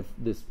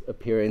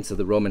appearance of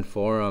the Roman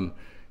Forum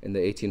in the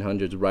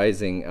 1800s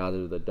rising out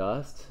of the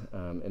dust,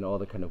 and all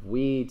the kind of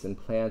weeds and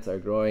plants are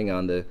growing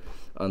on the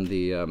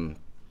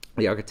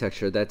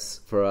architecture. That's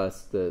for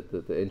us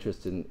the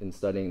interest in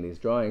studying these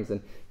drawings.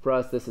 And for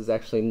us, this is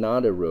actually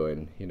not a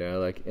ruin.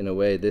 Like in a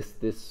way,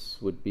 this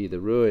would be the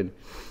ruin.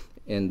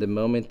 And the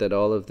moment that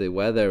all of the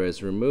weather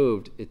is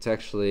removed, it's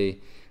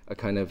actually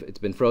it's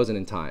been frozen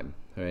in time,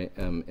 right?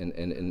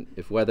 And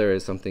if weather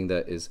is something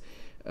that is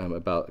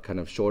about a kind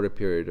of shorter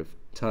period of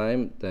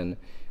time, then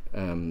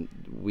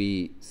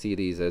we see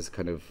these as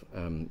kind of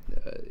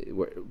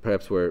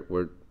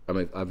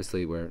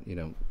obviously we're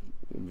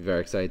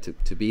very excited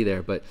to be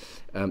there, but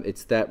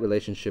it's that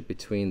relationship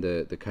between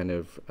the kind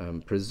of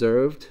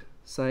preserved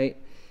site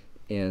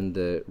and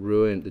the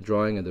ruin, the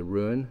drawing of the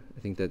ruin. I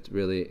think that's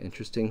really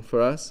interesting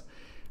for us.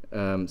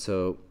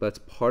 So that's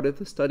part of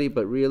the study,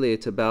 but really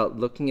it's about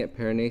looking at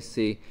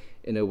Piranesi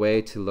in a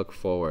way to look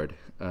forward.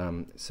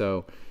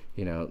 So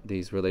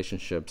these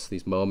relationships,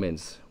 these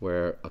moments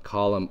where a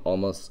column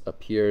almost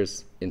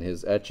appears in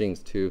his etchings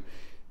to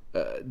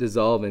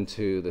dissolve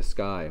into the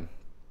sky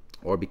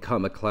or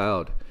become a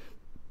cloud,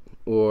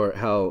 or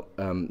how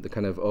the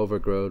kind of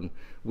overgrown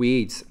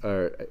weeds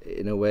are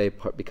in a way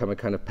become a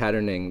kind of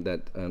patterning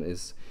that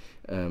is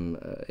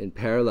in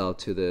parallel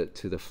to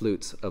the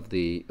flutes of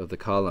the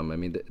column. I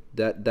mean,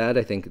 that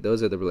I think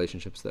those are the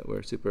relationships that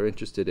we're super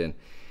interested in.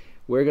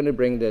 We're going to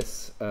bring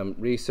this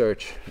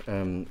research,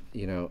 and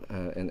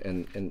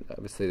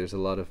obviously there's a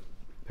lot of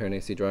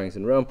Piranesi drawings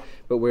in Rome,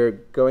 but we're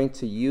going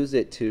to use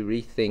it to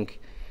rethink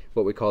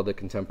what we call the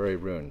contemporary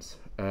ruins.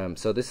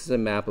 So this is a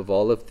map of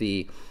all of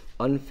the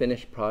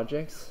unfinished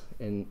projects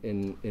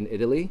in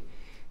Italy,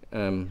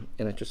 and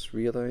I just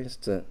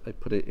realized that I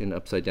put it in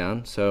upside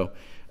down. So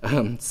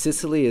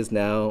Sicily is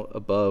now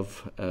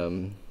above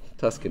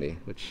Tuscany,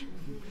 which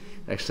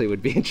actually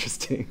would be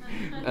interesting.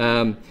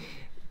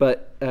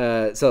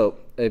 So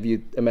if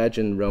you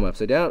imagine Rome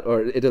upside down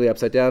or Italy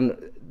upside down,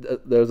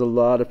 there's a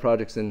lot of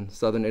projects in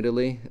southern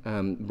Italy.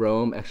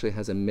 Rome actually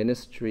has a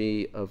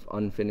ministry of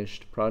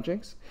unfinished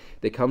projects.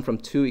 They come from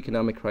two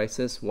economic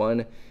crises,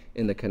 one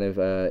in the kind of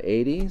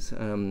 80s,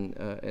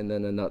 and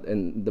then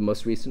and the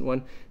most recent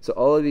one. So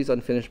all of these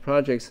unfinished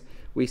projects,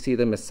 we see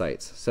them as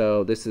sites.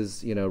 So this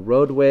is,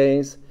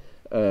 roadways.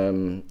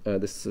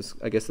 This is,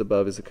 I guess,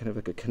 above is a kind of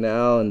like a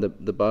canal, and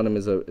the bottom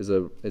is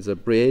a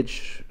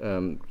bridge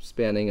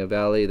spanning a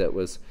valley that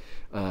was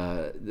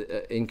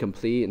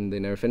incomplete, and they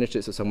never finished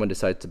it. So someone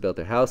decided to build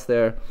their house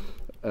there.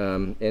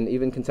 And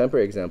even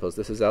contemporary examples.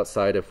 This is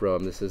outside of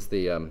Rome. This is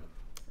the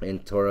in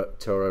Torre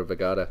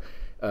Vergata.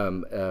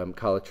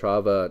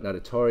 Calatrava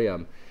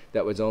natatorium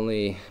that was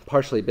only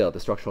partially built. The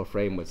structural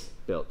frame was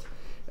built.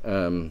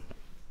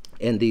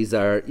 And these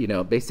are,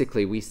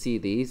 basically we see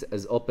these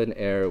as open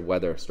air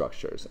weather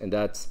structures. And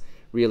that's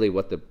really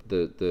what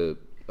the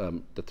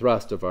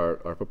thrust of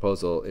our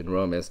proposal in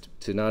Rome is,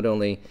 to not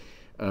only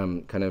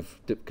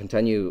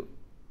continue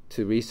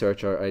to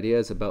research our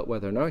ideas about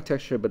weather and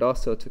architecture, but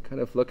also to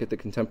kind of look at the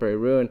contemporary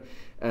ruin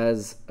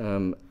as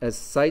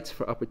sites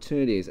for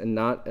opportunities and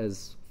not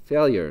as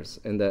failures.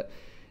 And that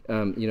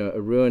a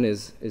ruin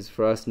is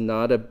for us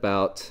not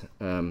about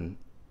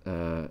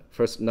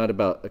not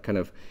about a kind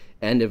of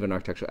end of an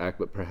architectural act,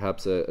 but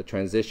perhaps a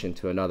transition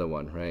to another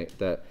one, right?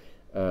 That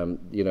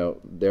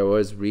there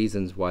was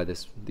reasons why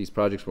these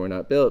projects were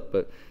not built,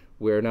 but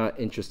we're not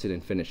interested in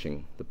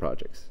finishing the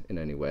projects in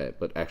any way,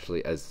 but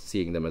actually as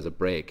seeing them as a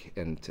break,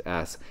 and to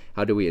ask,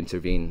 how do we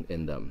intervene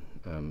in them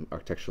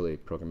architecturally,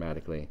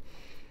 programmatically?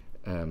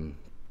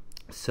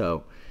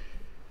 So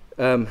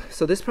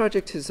this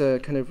project is a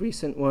kind of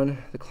recent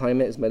one. The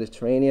climate is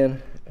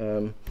Mediterranean.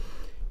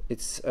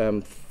 It's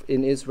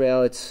in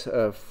Israel. It's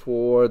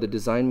for the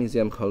Design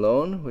Museum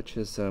Cologne, which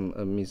is a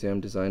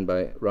museum designed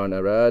by Ron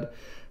Arad,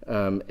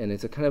 and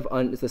it's a kind of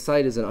the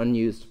site is an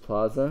unused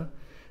plaza.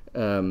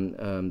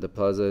 The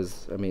plaza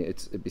is,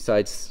 it's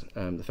besides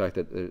the fact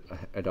that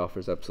it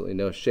offers absolutely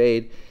no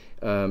shade.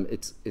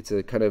 It's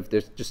a kind of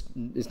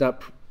it's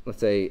not, let's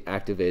say,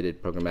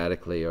 activated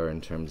programmatically or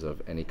in terms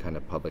of any kind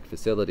of public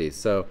facilities.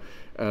 So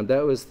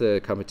that was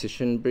the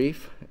competition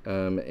brief,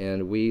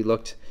 and we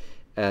looked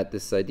at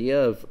this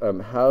idea of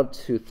how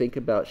to think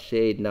about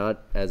shade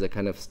not as a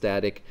kind of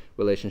static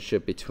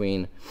relationship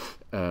between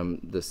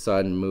the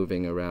sun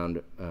moving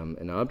around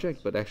an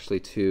object, but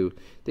actually to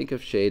think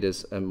of shade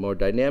as a more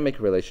dynamic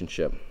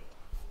relationship.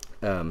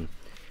 And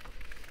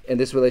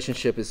this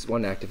relationship is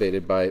one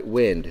activated by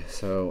wind.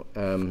 So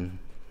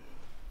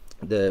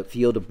the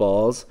field of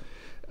balls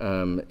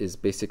is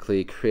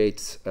basically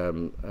creates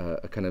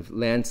a kind of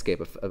landscape,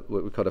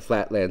 what we call a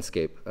flat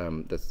landscape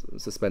that's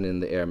suspended in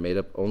the air, made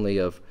up only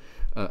of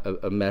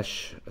a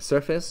mesh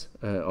surface,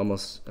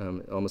 almost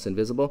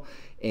invisible,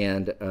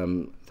 and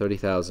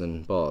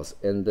 30,000 balls.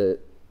 And the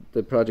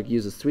project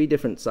uses 3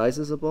 different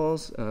sizes of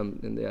balls,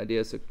 and the idea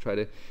is to try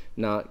to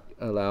not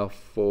allow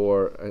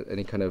for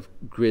any kind of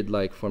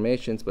grid-like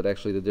formations, but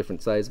actually the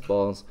different size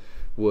balls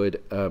would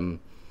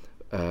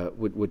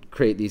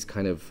create these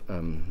kind of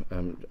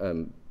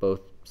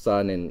both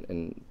sun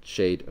and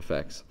shade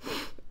effects.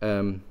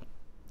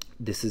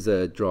 This is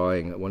a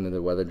drawing, one of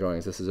the weather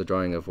drawings. This is a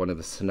drawing of one of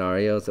the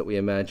scenarios that we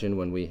imagined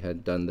when we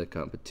had done the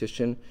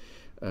competition,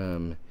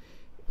 and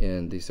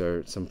these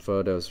are some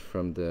photos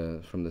from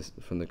the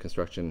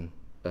construction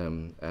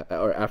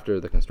or after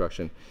the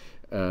construction.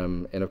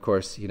 And of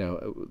course,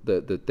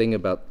 the thing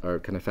about our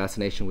kind of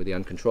fascination with the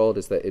uncontrolled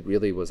is that it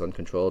really was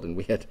uncontrolled, and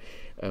we had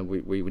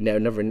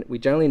we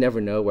generally never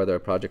know whether a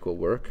project will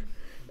work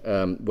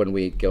when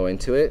we go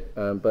into it.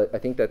 But I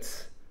think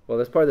that's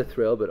part of the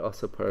thrill, but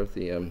also part of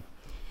the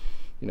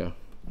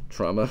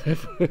trauma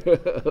of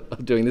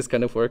doing this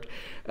kind of work.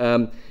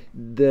 So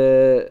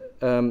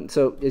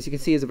as you can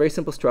see, it's a very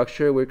simple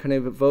structure. We're kind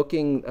of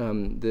evoking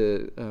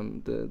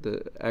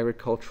the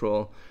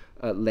agricultural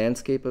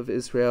landscape of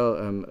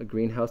Israel,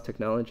 greenhouse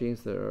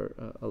technologies. There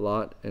are a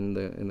lot in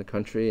the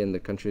country, and the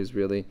country is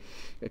really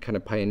a kind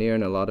of pioneer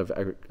in a lot of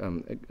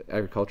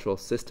agricultural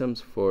systems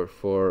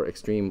for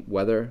extreme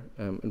weather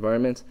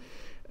environments.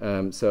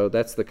 So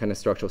that's the kind of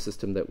structural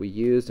system that we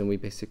used, and we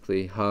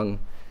basically hung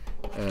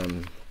a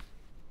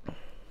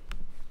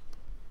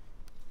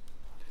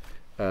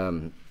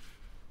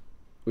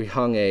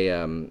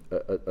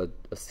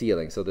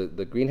ceiling. So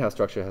the greenhouse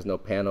structure has no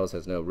panels,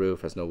 has no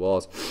roof, has no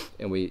walls,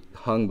 and we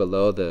hung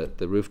below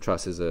the roof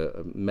truss is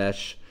a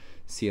mesh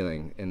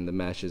ceiling, and the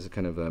mesh is a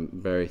kind of a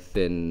very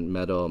thin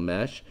metal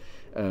mesh,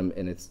 and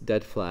it's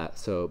dead flat.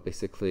 So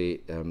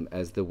basically,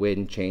 as the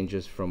wind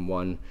changes from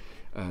one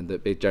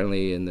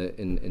generally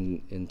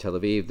in Tel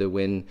Aviv, the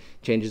wind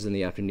changes in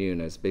the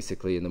afternoon, as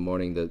basically in the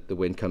morning the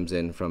wind comes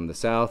in from the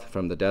south,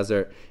 from the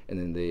desert, and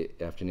in the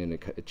afternoon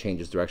it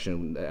changes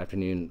direction. The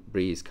afternoon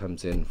breeze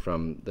comes in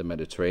from the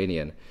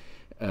Mediterranean.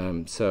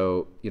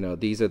 So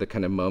these are the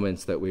kind of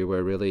moments that we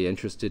were really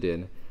interested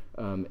in,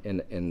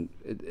 and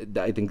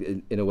I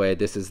think in a way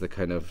this is the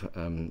kind of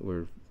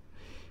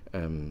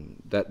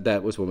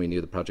that was when we knew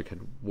the project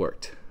had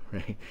worked,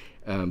 right?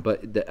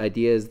 But the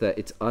idea is that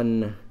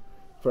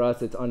for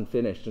us, it's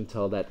unfinished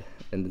until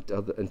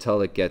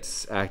it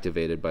gets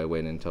activated by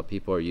wind, until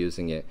people are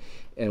using it.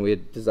 And we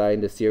had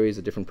designed a series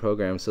of different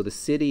programs. So the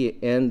city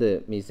and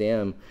the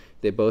museum,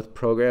 they both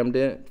programmed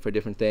it for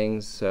different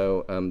things.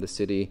 So the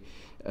city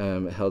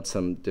held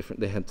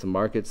they had some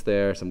markets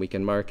there, some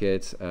weekend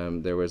markets.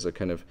 There was a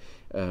kind of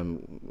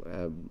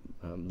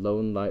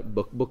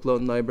book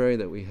loan library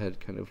that we had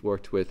kind of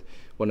worked with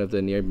one of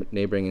the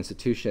neighboring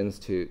institutions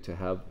to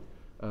have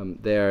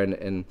there.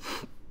 And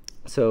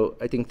so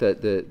I think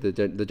that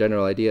the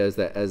general idea is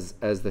that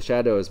as the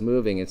shadow is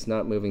moving, it's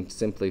not moving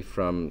simply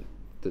from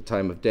the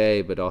time of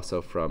day, but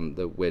also from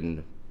the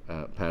wind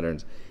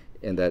patterns.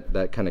 and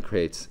that kind of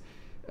creates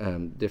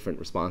different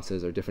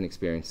responses or different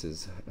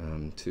experiences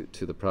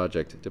to the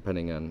project,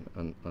 depending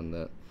on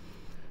the.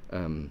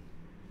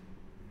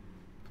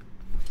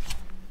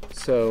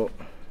 So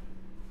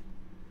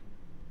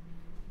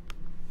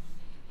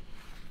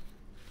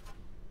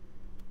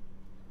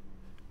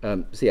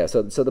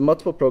the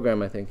multiple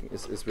program, I think,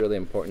 is really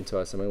important to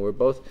us. I mean, we're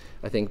both,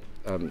 I think,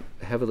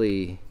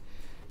 heavily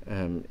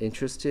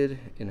interested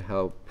in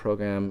how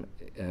program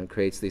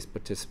creates these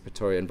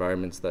participatory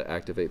environments that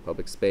activate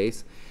public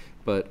space,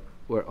 but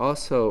we're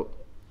also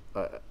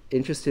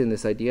interested in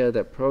this idea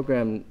that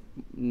program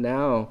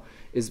now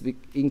is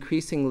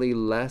increasingly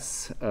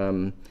less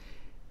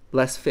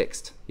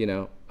fixed. You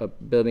know, a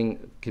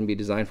building can be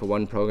designed for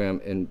one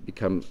program and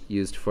become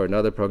used for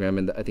another program,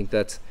 and I think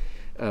that's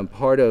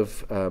part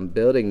of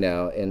building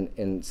now.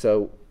 And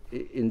so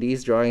in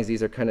these drawings,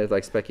 these are kind of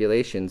like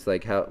speculations,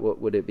 like what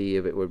would it be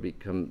if it would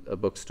become a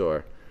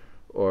bookstore,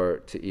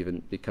 or to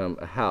even become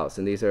a house.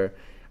 And these are,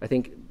 I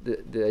think,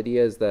 the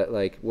idea is that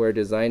like we're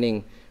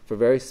designing for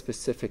very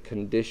specific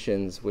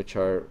conditions which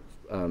are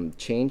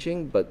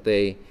changing, but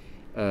they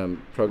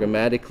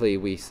programmatically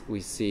we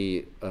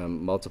see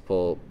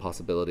multiple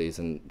possibilities,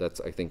 and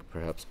that's, I think,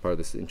 perhaps part of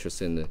this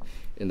interest in the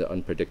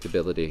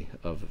unpredictability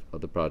of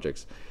the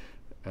projects.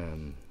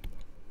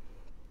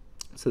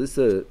 So this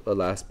is a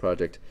last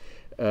project.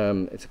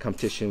 It's a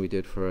competition we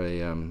did for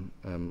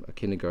a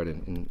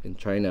kindergarten in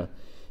China.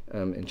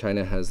 And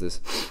China has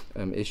this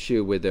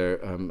issue with their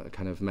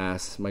kind of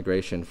mass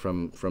migration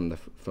from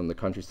the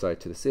countryside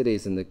to the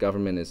cities, and the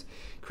government is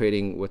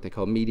creating what they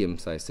call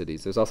medium-sized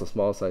cities. There's also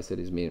small-sized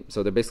cities.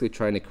 So they're basically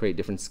trying to create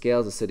different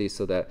scales of cities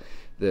so that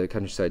the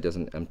countryside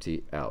doesn't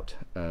empty out.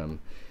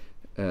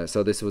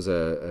 So this was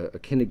a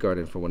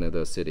kindergarten for one of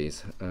those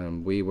cities.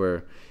 We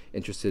were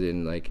interested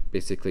in, like,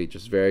 basically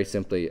just very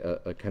simply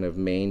a kind of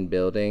main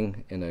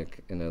building in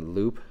a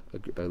loop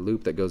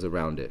that goes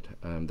around it.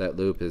 That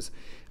loop is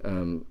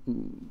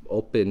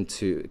open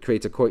to,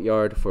 creates a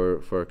courtyard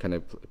for a kind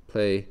of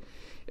play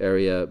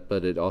area,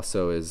 but it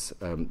also is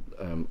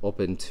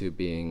open to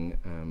being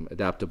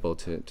adaptable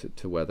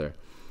to weather.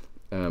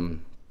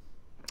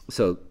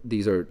 So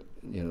these are,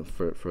 you know,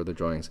 for the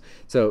drawings.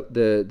 So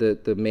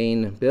the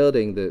main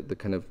building, the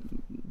kind of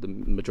the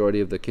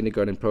majority of the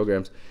kindergarten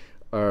programs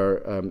are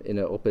in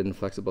an open,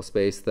 flexible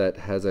space that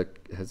has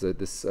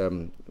this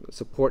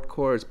support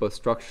core, as both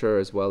structure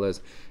as well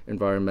as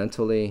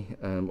environmentally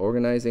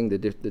organizing the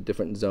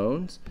different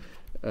zones.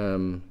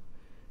 And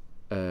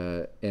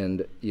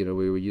you know,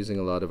 we were using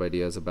a lot of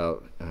ideas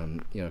about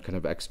you know, kind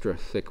of extra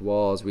thick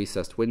walls,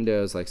 recessed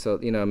windows, like, so,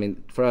 you know, I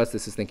mean, for us,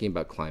 this is thinking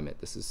about climate.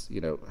 This is, you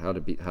know, how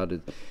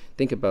to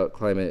think about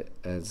climate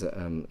as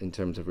in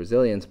terms of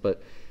resilience,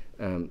 but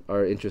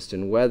our interest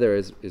in weather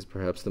is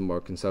perhaps the more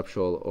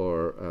conceptual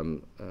or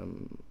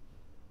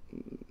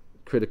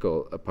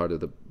critical part of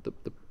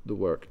the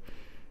work.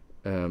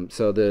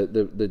 So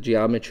the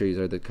geometries,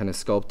 or the kind of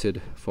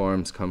sculpted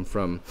forms, come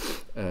from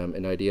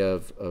an idea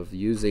of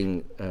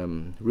using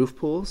roof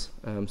pools.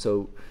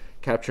 So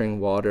capturing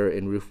water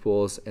in roof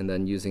pools and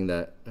then using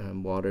that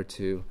water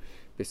to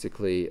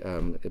basically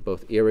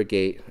both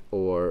irrigate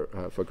or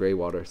for gray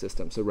water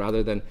systems. So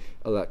rather than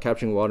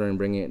capturing water and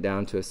bringing it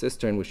down to a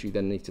cistern, which you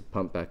then need to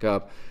pump back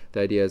up, the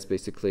idea is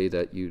basically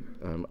that you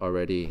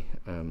already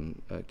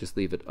just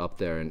leave it up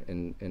there.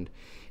 And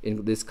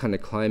in this kind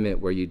of climate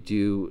where you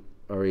do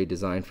already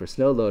design for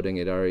snow loading,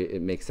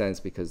 it makes sense,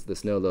 because the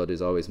snow load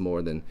is always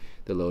more than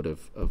the load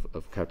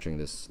of capturing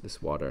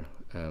this water.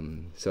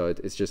 So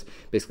it's just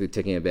basically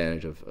taking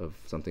advantage of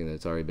something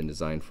that's already been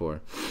designed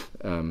for.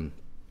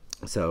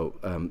 So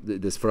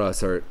this for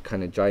us are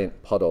kind of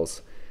giant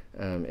puddles,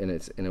 and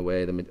it's in a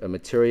way a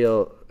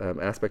material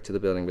aspect to the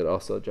building, but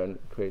also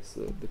creates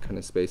the kind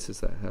of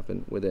spaces that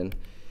happen within.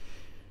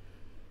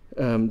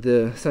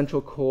 The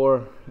central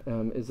core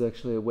is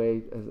actually a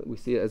way, we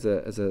see it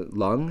as a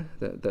lung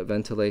that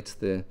ventilates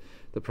the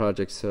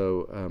project.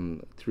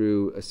 So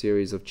through a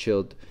series of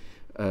chilled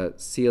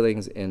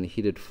ceilings and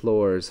heated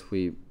floors,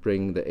 we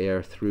bring the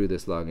air through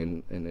this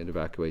lung, and it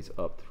evacuates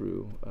up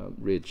through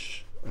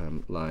ridge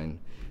line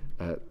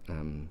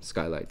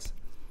skylights.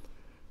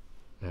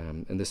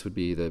 And this would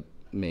be the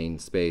main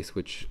space,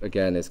 which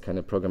again is kind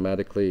of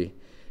programmatically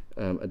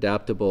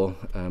adaptable.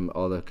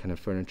 All the kind of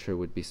furniture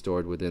would be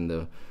stored within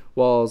the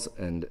walls,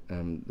 and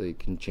they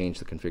can change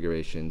the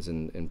configurations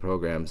and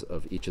programs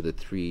of each of the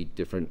three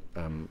different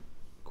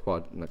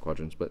not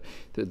quadrants, but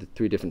the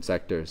three different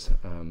sectors,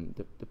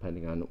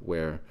 depending on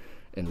where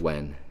and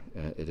when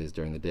it is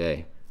during the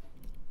day.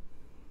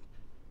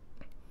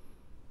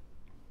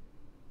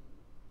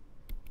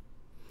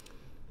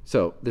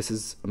 So this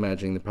is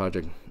imagining the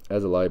project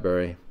as a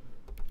library,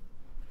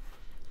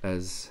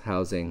 as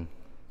housing,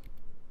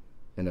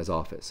 and as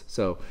office.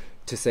 So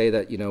to say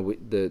that, you know,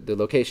 the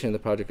location of the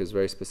project is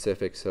very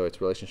specific, so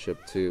its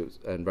relationship to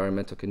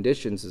environmental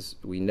conditions is,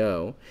 we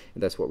know,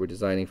 and that's what we're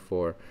designing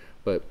for,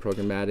 but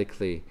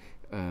programmatically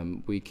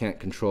we can't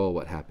control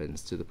what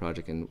happens to the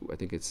project, and I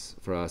think it's,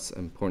 for us,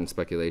 important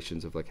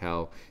speculations of like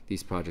how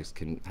these projects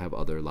can have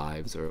other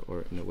lives,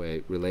 or in a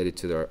way related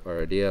to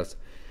our ideas,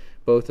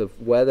 both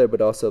of weather but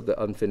also of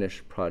the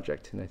unfinished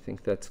project. And I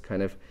think that's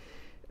kind of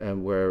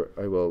where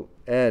I will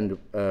end.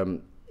 I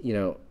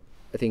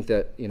think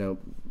that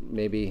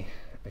maybe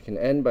I can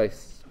end by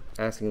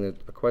asking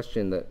a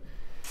question that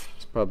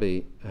is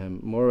probably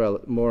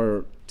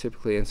more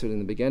typically answered in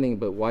the beginning,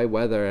 but why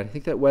weather? And I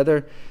think that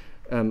weather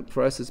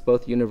for us is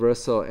both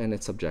universal and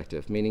it's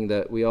subjective, meaning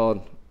that we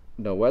all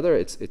know weather.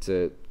 It's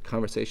a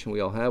conversation we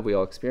all have, we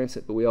all experience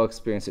it, but we all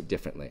experience it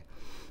differently.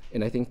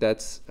 And I think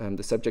that's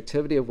the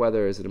subjectivity of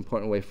weather is an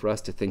important way for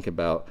us to think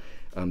about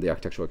the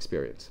architectural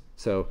experience.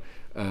 So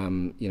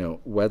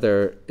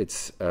whether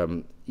it's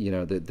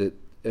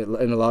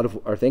and a lot of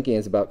our thinking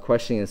is about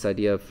questioning this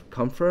idea of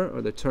comfort,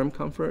 or the term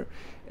comfort,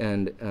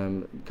 and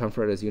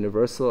comfort as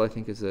universal. I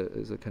think is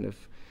a kind of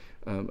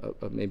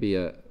maybe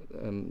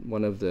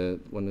one of the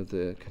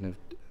kind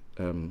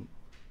of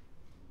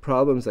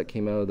problems that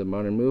came out of the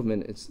modern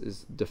movement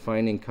is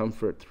defining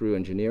comfort through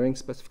engineering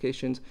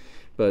specifications,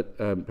 but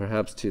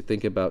perhaps to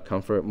think about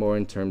comfort more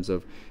in terms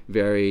of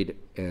varied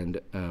and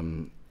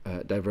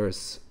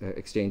diverse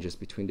exchanges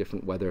between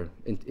different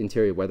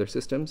interior weather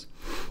systems.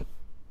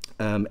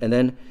 And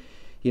then,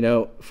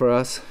 for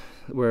us,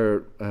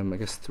 we're I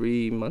guess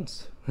 3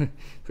 months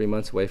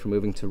away from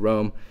moving to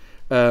Rome.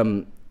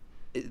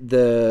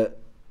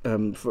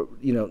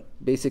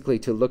 Basically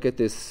to look at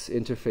this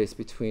interface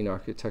between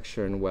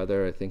architecture and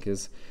weather, I think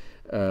is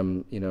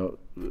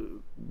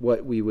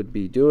what we would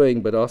be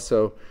doing, but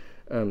also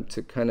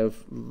to kind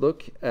of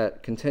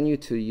continue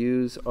to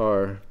use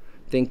our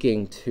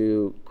thinking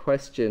to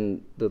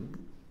question the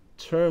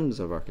terms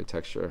of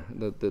architecture,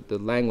 the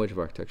language of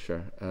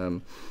architecture,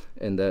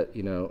 and that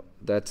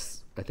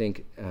that's, I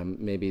think,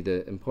 maybe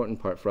the important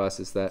part for us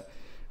is that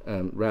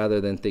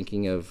rather than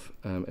thinking of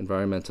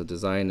environmental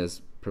design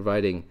as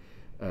providing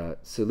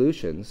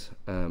solutions,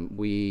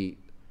 we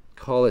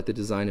call it the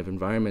design of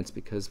environments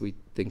because we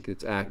think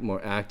it's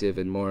more active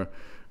and more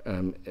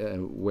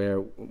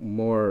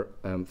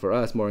for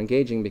us more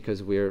engaging,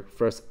 because we're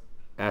first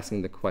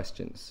asking the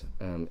questions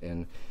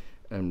and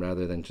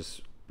rather than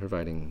just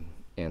providing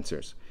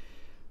answers.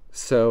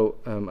 So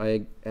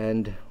I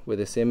end with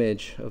this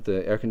image of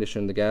the air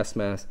conditioner and the gas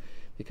mask,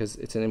 because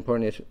it's an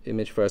important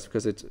image for us,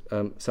 because it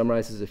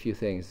summarizes a few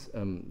things,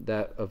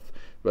 that of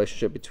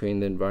relationship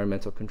between the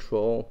environmental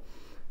control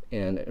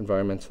and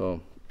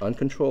environmental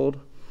uncontrolled,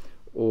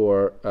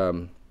 or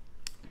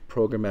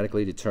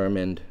programmatically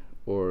determined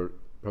or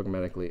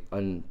programmatically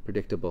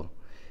unpredictable.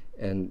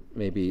 And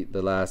maybe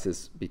the last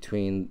is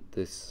between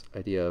this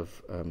idea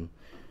of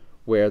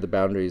where the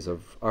boundaries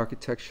of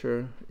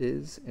architecture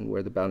is and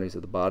where the boundaries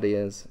of the body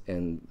is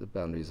and the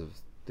boundaries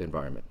of the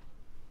environment.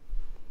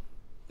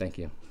 Thank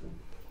you.